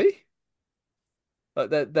that happy. Like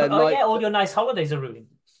they're Oh yeah, like, all your nice holidays are ruined.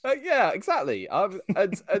 yeah, exactly. And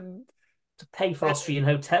To pay for they're, Austrian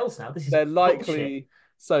hotels now. This is they're bullshit. likely.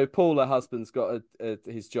 So Paul, her husband's got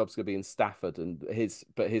his job's going to be in Stafford, and his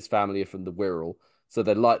family are from the Wirral, so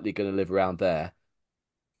they're likely going to live around there.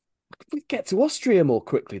 We get to Austria more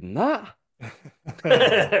quickly than that.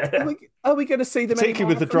 Are we going to see them any Particularly more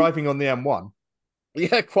with the often? driving on the M1.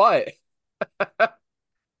 Yeah, quite.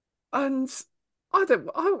 And I don't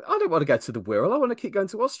want to go to the Wirral. I want to keep going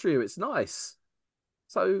to Austria. It's nice.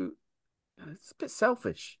 So it's a bit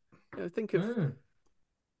selfish. Think of Mm.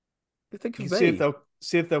 You can me.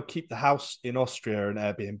 see if they'll keep the house in Austria and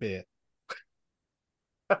Airbnb it.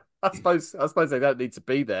 I suppose they don't need to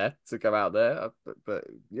be there to go out there. But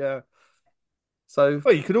yeah. So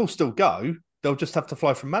Well, you could all still go. They'll just have to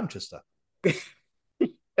fly from Manchester.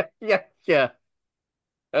 yeah, yeah.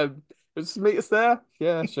 Just meet us there.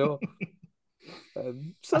 Yeah, sure. So I that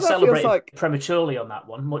feels celebrated like prematurely on that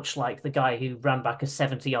one, much like the guy who ran back a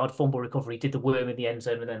 70-yard fumble recovery, did the worm in the end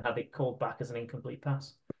zone, and then had it called back as an incomplete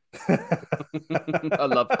pass. I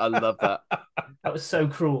love that. That was so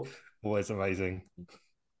cruel. Always amazing.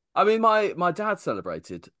 I mean, my dad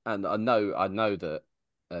celebrated, and I know that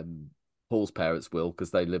Paul's parents will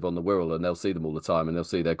because they live on the Wirral and they'll see them all the time, and they'll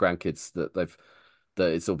see their grandkids that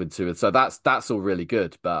it's all been to. So that's all really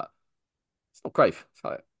good, but it's not great.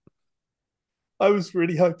 I was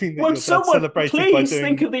really hoping that Would your dad someone celebrated by please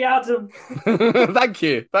think doing. of the Adam? Thank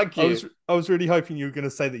you, thank you. I was really hoping you were going to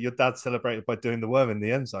say that your dad celebrated by doing the worm in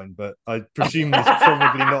the end zone, but I presume he's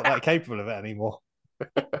probably not that capable of it anymore.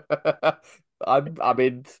 I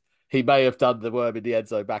mean, he may have done the worm in the end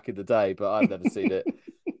zone back in the day, but I've never seen it.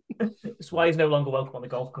 That's why he's no longer welcome on the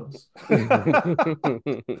golf course.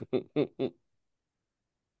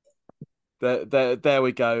 There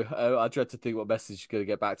we go. I dread to think what message you're going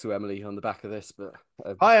to get back to Emily on the back of this, but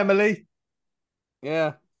Hi, Emily.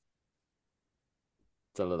 yeah,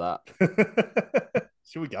 tell her that.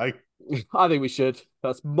 Should we go? I think we should.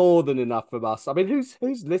 That's more than enough from us. I mean, who's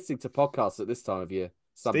listening to podcasts at this time of year?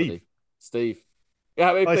 Somebody, Steve.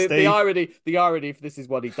 Yeah, I mean, Hi, the Steve. irony, if this is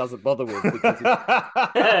one he doesn't bother with because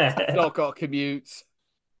he's not got a commute.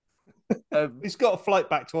 He's got a flight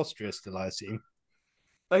back to Austria still, I assume.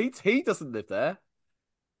 He doesn't live there.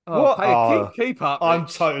 Oh, What? hey, Oh, keep up, I'm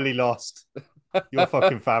Rich. totally lost. Your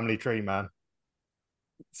fucking family tree, man.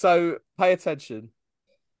 So pay attention.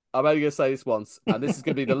 I'm only going to say this once, and this is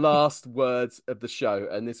going to be the last words of the show,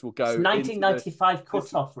 and this will go It's 1995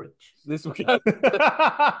 cut-off, Rich. This will go.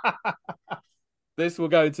 This will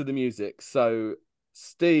go into the music. So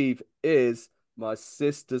Steve is my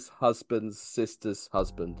sister's husband's sister's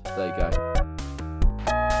husband. There you go.